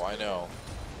Legends. Oh, I know.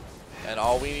 And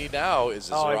all we need now is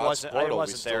a Zerat's portal. It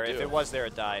wasn't there. If it was there,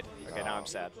 it died. Okay, now I'm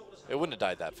sad. It wouldn't have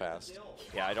died that fast.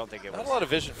 Yeah, I don't think it was. Not a lot of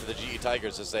vision for the GE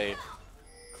Tigers as they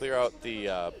clear out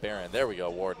the Baron. There we go.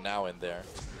 Ward now in there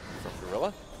from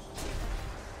Gorilla.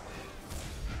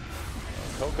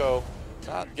 Coco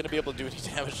not going to be able to do any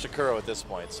damage to Kuro at this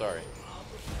point. Sorry.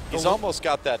 He's almost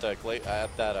got that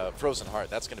Frozen Heart.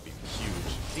 That's going to be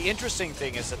huge. The interesting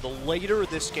thing is that the later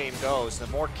this game goes, the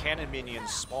more cannon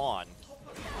minions spawn.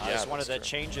 It's one of the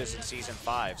changes in Season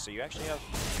 5. So you actually have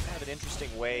kind of an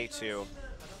interesting way to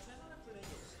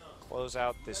close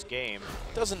out this game.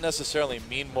 Doesn't necessarily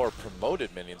mean more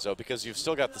promoted minions, though, because you've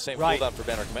still got the same cooldown for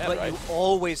Banner Command, right? But you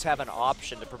always have an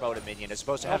option to promote a minion as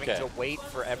opposed to having to wait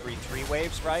for every 3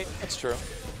 waves, right? That's true.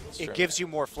 It gives you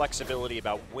more flexibility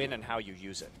about when and how you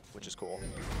use it, which is cool.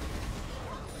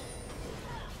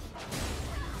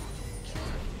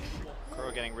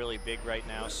 Kuro getting really big right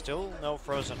now. Still no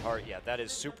Frozen Heart yet. That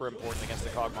is super important against the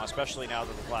Kog'Maw, especially now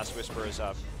that the Blast Whisper is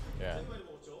up. Yeah.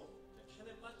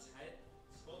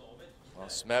 Well,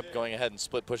 Smeb going ahead and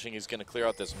split pushing. He's going to clear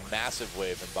out this massive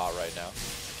wave in bot right now.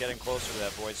 Getting closer to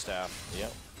that Void Staff.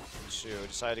 Yep. To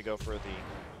decide to go for the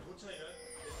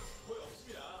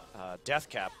Death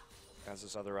Cap as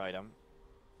his other item.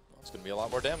 Well, it's going to be a lot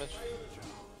more damage.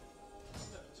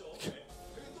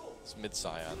 It's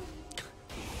mid-Scion.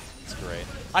 It's great.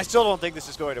 I still don't think this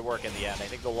is going to work in the end. I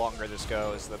think the longer this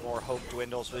goes, the more hope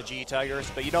dwindles for the GE Tigers.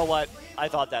 But you know what? I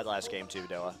thought that last game too,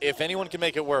 Doa. If anyone can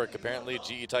make it work, apparently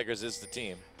GE Tigers is the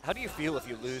team. How do you feel if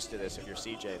you lose to this if you're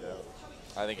CJ, though?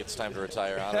 I think it's time to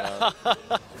retire. I don't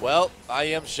know. Well, I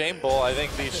am Shamebull. I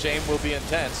think the shame will be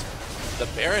intense. The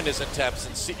Baron is intense,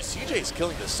 and CJ's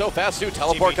killing this so fast, too.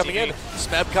 Teleport coming in.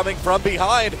 Smeb coming from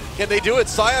behind. Can they do it?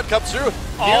 Scion comes through.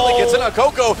 Nearly gets in on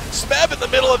Coco. Smeb in the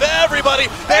middle of everybody.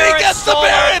 And he gets the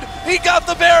Baron! He got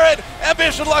the Baron!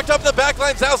 Ambition locked up in the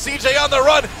backlines. Now CJ on the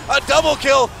run. A double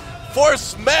kill for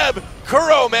Smeb.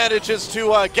 Kuro manages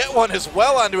to get one as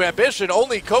well onto Ambition.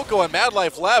 Only Coco and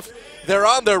Madlife left. They're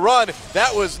on their run.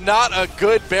 That was not a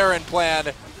good Baron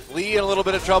plan. Lee in a little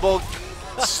bit of trouble.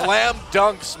 Slam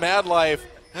dunks Madlife.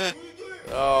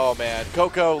 Oh, man.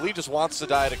 Coco, Lee just wants to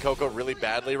die to Coco really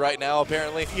badly right now,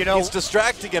 apparently. You know, he's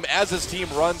distracting him as his team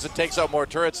runs and takes out more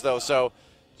turrets, though, so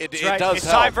it does help. It's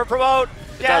time for promote.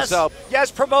 It does help.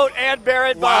 Yes, promote and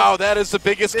Baron. Wow, that is the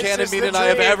biggest cannon minion I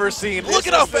have ever seen. Look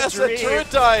at how fast that turret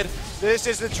died. This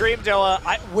is the dream, Doa.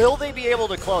 Will they be able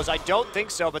to close? I don't think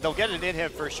so, but they'll get it in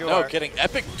him for sure. No kidding.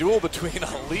 Epic duel between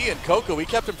Lee and Coco. We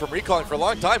kept him from recalling for a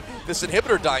long time. This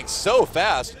inhibitor dying so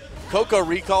fast. Coco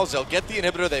recalls. They'll get the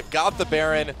inhibitor. They've got the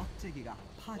Baron.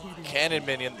 Cannon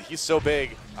minion. He's so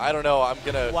big. I don't know. I'm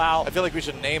going to... Wow. I feel like we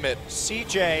should name it.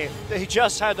 CJ, he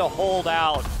just had to hold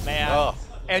out, man. Oh.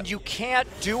 And you can't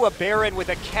do a Baron with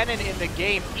a cannon in the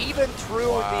game, even through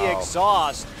the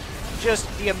exhaust. Just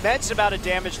the immense amount of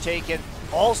damage taken.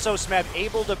 Also, Smeb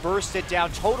able to burst it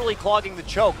down, totally clogging the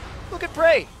choke. Look at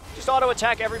Prey. Just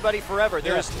auto-attack everybody forever.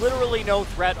 There is literally no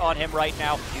threat on him right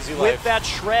now. Easy life. With that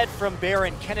shred from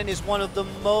Baron, Kennen is one of the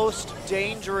most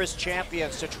dangerous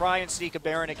champions to try and sneak a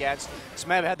Baron against.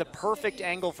 Smeb had the perfect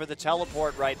angle for the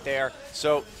teleport right there.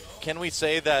 So, can we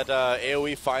say that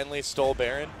AoE finally stole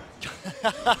Baron? Did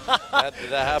that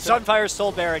happen? Sunfire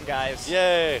stole Baron, guys.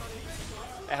 Yay.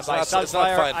 And by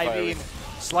Sunfire, I mean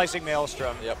Slicing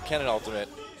Maelstrom. Yep, Cannon Ultimate.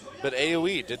 But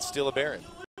AoE did steal a Baron.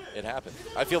 It happened.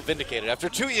 I feel vindicated. After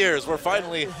 2 years, we're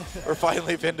finally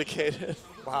vindicated.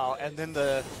 Wow, and then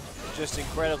the just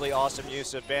incredibly awesome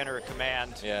use of Banner of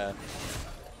Command. Yeah.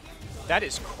 That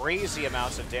is crazy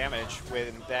amounts of damage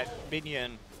when that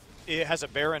minion, it has a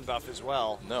Baron buff as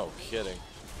well. No kidding.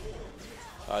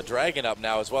 Dragon up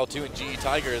now as well too, and GE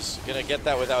Tigers gonna get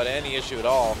that without any issue at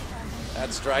all.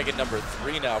 That's Dragon number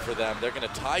 3 now for them. They're gonna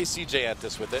tie CJ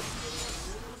Entus with it.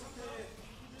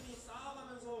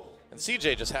 And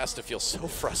CJ just has to feel so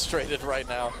frustrated right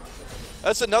now.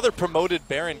 That's another promoted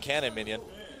Baron cannon minion.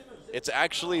 It's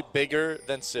actually bigger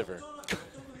than Sivir.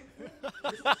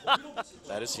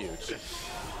 That is huge.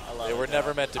 I love they were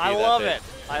never meant to be I that love big. it.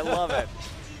 I love it.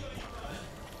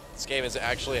 This game is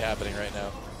actually happening right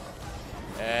now.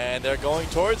 And they're going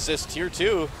towards this tier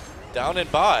 2 down in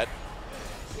bot.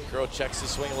 Kuro checks the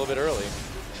swing a little bit early.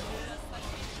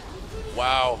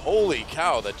 Wow, holy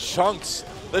cow, the chunks.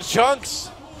 The chunks.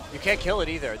 You can't kill it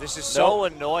either. This is so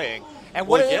annoying. And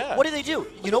Well, what do they do?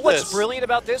 You know what's brilliant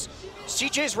about this?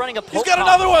 CJ's running a poke. He's got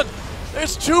another one.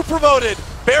 There's 2 promoted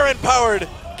Baron-powered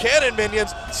cannon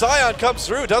minions. Sion comes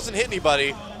through, doesn't hit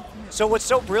anybody. So what's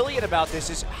so brilliant about this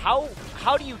is how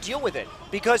do you deal with it?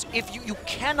 Because if you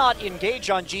cannot engage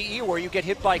on GE where you get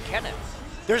hit by Kennen.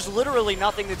 There's literally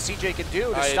nothing that CJ can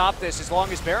do to stop this as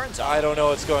long as Baron's up. I don't know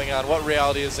what's going on. What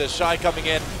reality is this? Shy coming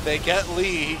in. They get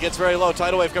Lee. He gets very low.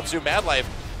 Tidal Wave comes through. Mad Life.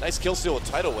 Nice kill steal with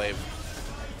Tidal Wave.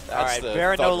 That's all right,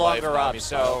 Baron no longer up,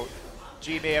 so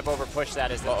G may have overpushed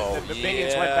that as the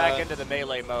minions went back into the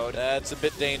melee mode. That's a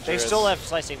bit dangerous. They still have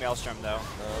Slicing Maelstrom, though.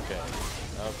 Okay.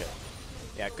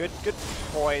 Yeah, good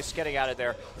poise, getting out of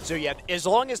there. So yeah, as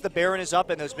long as the Baron is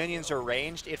up and those minions are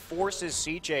ranged, it forces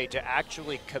CJ to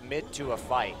actually commit to a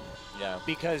fight. Yeah.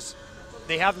 Because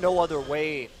they have no other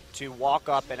way to walk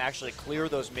up and actually clear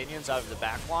those minions out of the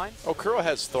back line. Oh, Kuro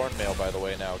has Thornmail, by the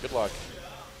way, now. Good luck.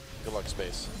 Good luck,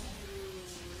 Space.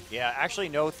 Yeah, actually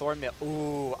no Thornmail.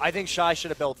 Ooh, I think Shy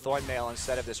should have built Thornmail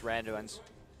instead of this Randuin's.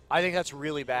 I think that's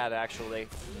really bad, actually.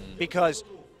 Because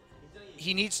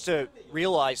he needs to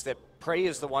realize that Prey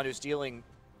is the one who's dealing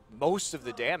most of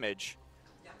the damage.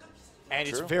 And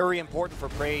it's very important for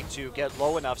Prey to get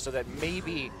low enough so that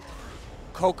maybe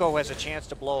Coco has a chance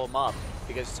to blow him up,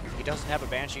 because he doesn't have a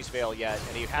Banshee's Veil yet,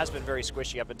 and he has been very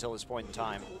squishy up until this point in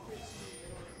time.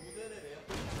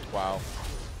 Wow.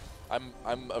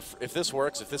 If this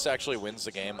works, if this actually wins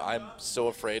the game, I'm so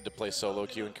afraid to play solo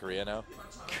queue in Korea now.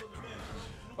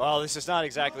 Well, this is not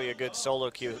exactly a good solo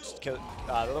queue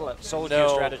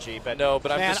strategy, but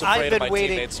I'm just afraid of my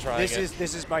teammates trying it.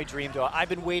 This is my dream, though. I've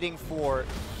been waiting for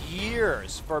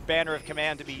years for Banner of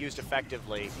Command to be used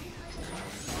effectively.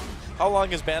 How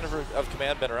long has Banner of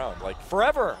Command been around? Like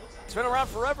forever. It's been around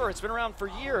forever. It's been around for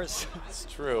years. It's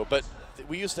true, but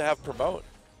we used to have Promote,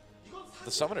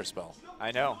 the Summoner spell.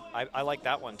 I know. I like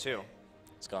that one too.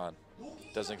 It's gone.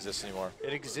 Doesn't exist anymore.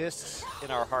 It exists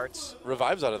in our hearts.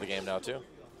 Revive's out of the game now too.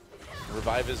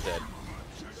 Revive is dead.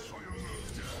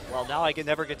 Well, now I can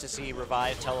never get to see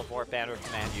Revive, Teleport, Banner of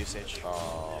Command usage.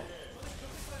 Oh.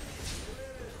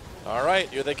 All right,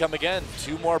 here they come again.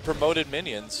 2 more promoted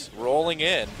minions rolling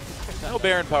in. No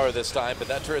Baron power this time, but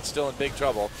that turret's still in big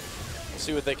trouble. We'll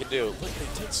see what they can do. Look, they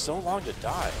take so long to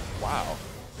die. Wow.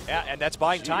 Yeah, and that's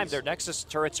buying time. Their Nexus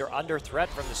turrets are under threat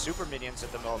from the super minions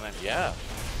at the moment. Yeah.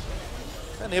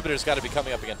 Inhibitor's got to be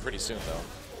coming up again pretty soon,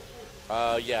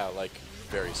 though. Yeah, like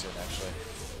very soon, actually.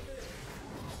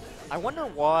 I wonder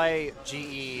why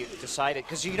GE decided,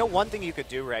 because you know one thing you could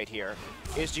do right here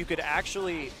is you could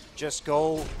actually just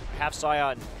go have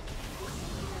Sion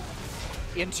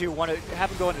into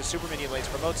have him go into the super minion lanes,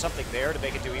 promote something there to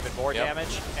make it do even more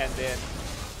damage, and then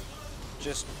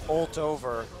just ult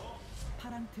over.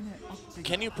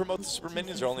 Can you promote the super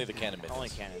minions or only the cannon minions? Only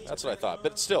cannon. That's what I thought.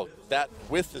 But still, that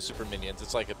with the super minions,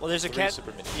 it's like there's a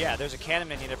super minions. Yeah, there's a cannon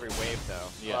minion every wave, though.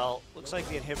 Yeah. Well, looks like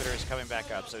the inhibitor is coming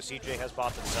back up, so CJ has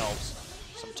bought themselves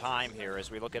some time here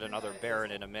as we look at another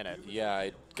Baron in a minute. Yeah,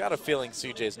 I got a feeling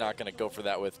CJ's not going to go for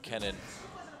that with Kennen,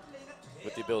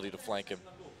 with the ability to flank them.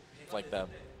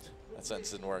 That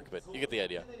sentence didn't work, but you get the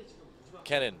idea.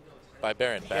 Kennen by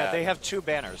Baron. Bad. Yeah, they have 2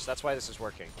 banners. That's why this is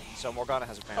working. So Morgana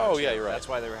has a banner. Oh, yeah, you're right. That's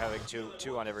why they were having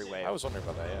two on every wave. I was wondering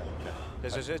about that, yeah.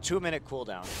 There's a 2-minute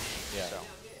cooldown. Yeah. So.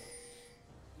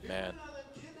 Man.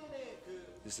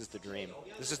 This is the dream.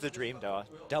 This is the dream, though.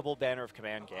 Double Banner of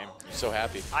Command game. I'm so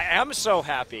happy. I am so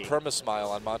happy.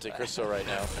 Perma-smile on Monte Cristo right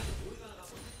now.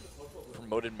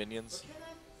 Promoted minions.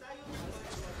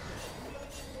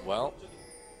 Well,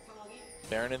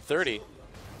 Baron in 30.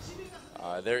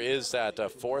 There is that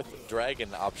 4th dragon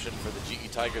option for the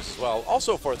GE Tigers as well.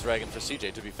 Also 4th dragon for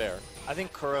CJ, to be fair. I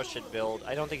think Kuro should build.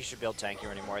 I don't think he should build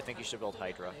tankier anymore. I think he should build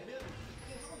Hydra.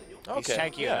 He's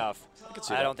tanky enough.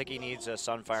 I don't think he needs a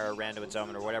Sunfire, Random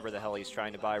Zomin, or whatever the hell he's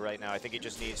trying to buy right now. I think he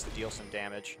just needs to deal some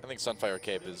damage. I think Sunfire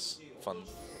Cape is fun.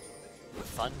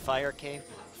 Funfire Cape?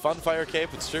 Funfire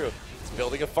Cape, it's true. It's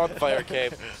building a Funfire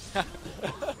Cape.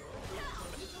 That's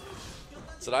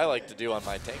what I like to do on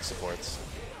my tank supports.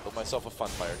 Build myself a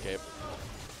Funfire Cape.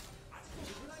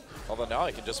 Although now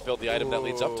I can just build the item that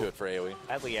leads up to it for AoE.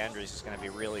 That Leandris is going to be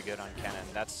really good on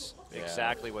Kennen. That's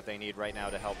exactly what they need right now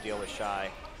to help deal with Shy.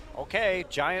 Okay,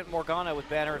 Giant Morgana with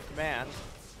Banner of Command.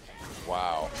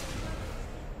 Wow.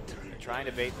 They're trying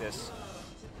to bait this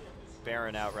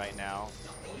Baron out right now.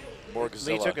 Morgzilla.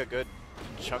 Lee took a good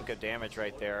chunk of damage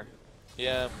right there.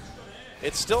 Yeah.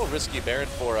 It's still a risky Baron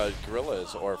for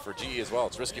Gorillas, or for GE as well.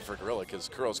 It's risky for Gorilla because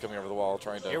Kuro's coming over the wall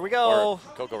trying to... Here we go. Or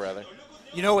Coco, rather.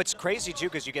 You know, it's crazy, too,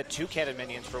 because you get 2 cannon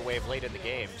minions per wave late in the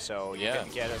game, so you can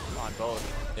get it on both.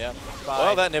 Yeah.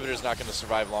 Well, that inhibitor's not going to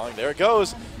survive long. There it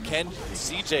goes. Can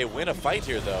CJ win a fight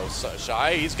here, though? So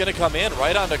Shy, he's going to come in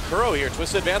right onto Kuro here.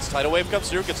 Twisted Advance, Tidal Wave comes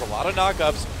through, gets a lot of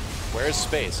knockups. Where's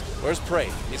Space? Where's Prey?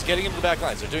 He's getting into the back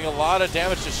lines. They're doing a lot of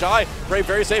damage to Shy. Prey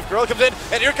very safe. Gorilla comes in,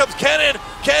 and here comes Kennen.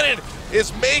 Kennen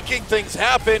is making things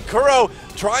happen. Kuro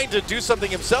trying to do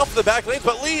something himself in the back lanes,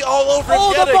 but Lee all over him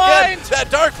yet again. That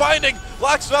dark binding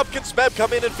locks him up. Can Smeb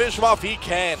come in and finish him off? He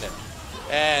can.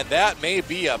 And that may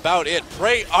be about it.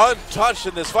 Prey untouched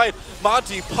in this fight.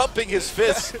 Monty pumping his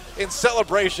fists in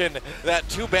celebration that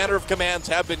 2 Banner of Commands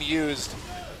have been used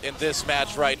in this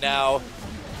match right now.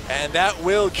 And that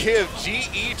will give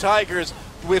GE Tigers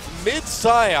with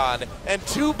mid-Scion and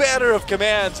 2 Banner of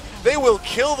Commands. They will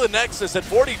kill the Nexus at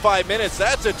 45 minutes.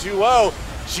 That's a 2-0.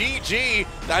 GG.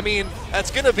 I mean,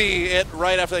 that's going to be it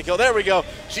right after they kill. There we go.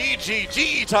 GG.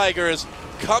 GE Tigers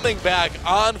coming back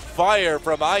on fire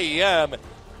from IEM.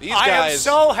 These guys. I am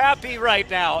so happy right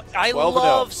now. I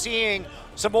love seeing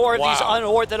some more of these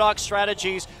unorthodox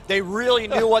strategies. They really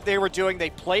knew what they were doing. They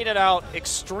played it out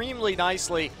extremely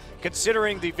nicely,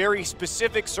 considering the very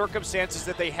specific circumstances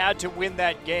that they had to win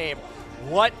that game.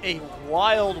 What a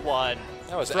wild one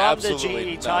from the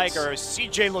GE Tigers.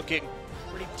 CJ looking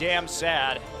pretty damn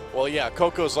sad. Well, yeah,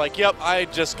 Coco's like, yep, I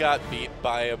just got beat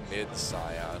by a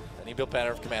mid-Scion. And he built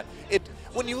Banner of Command.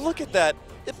 When you look at that,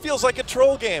 it feels like a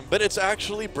troll game, but it's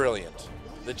actually brilliant.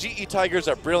 The GE Tigers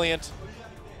are brilliant.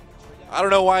 I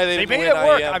don't know why they didn't win it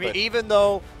work. IEM, I mean, even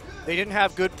though they didn't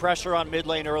have good pressure on mid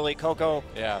lane early, Coco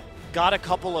got a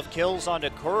couple of kills onto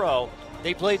Kuro.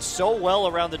 They played so well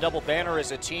around the double banner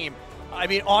as a team. I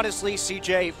mean, honestly,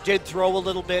 CJ did throw a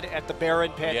little bit at the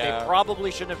Baron pick. They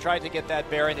probably shouldn't have tried to get that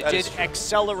Baron. It did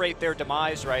accelerate their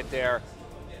demise right there.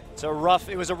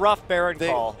 It was a rough Baron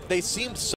call. They seemed so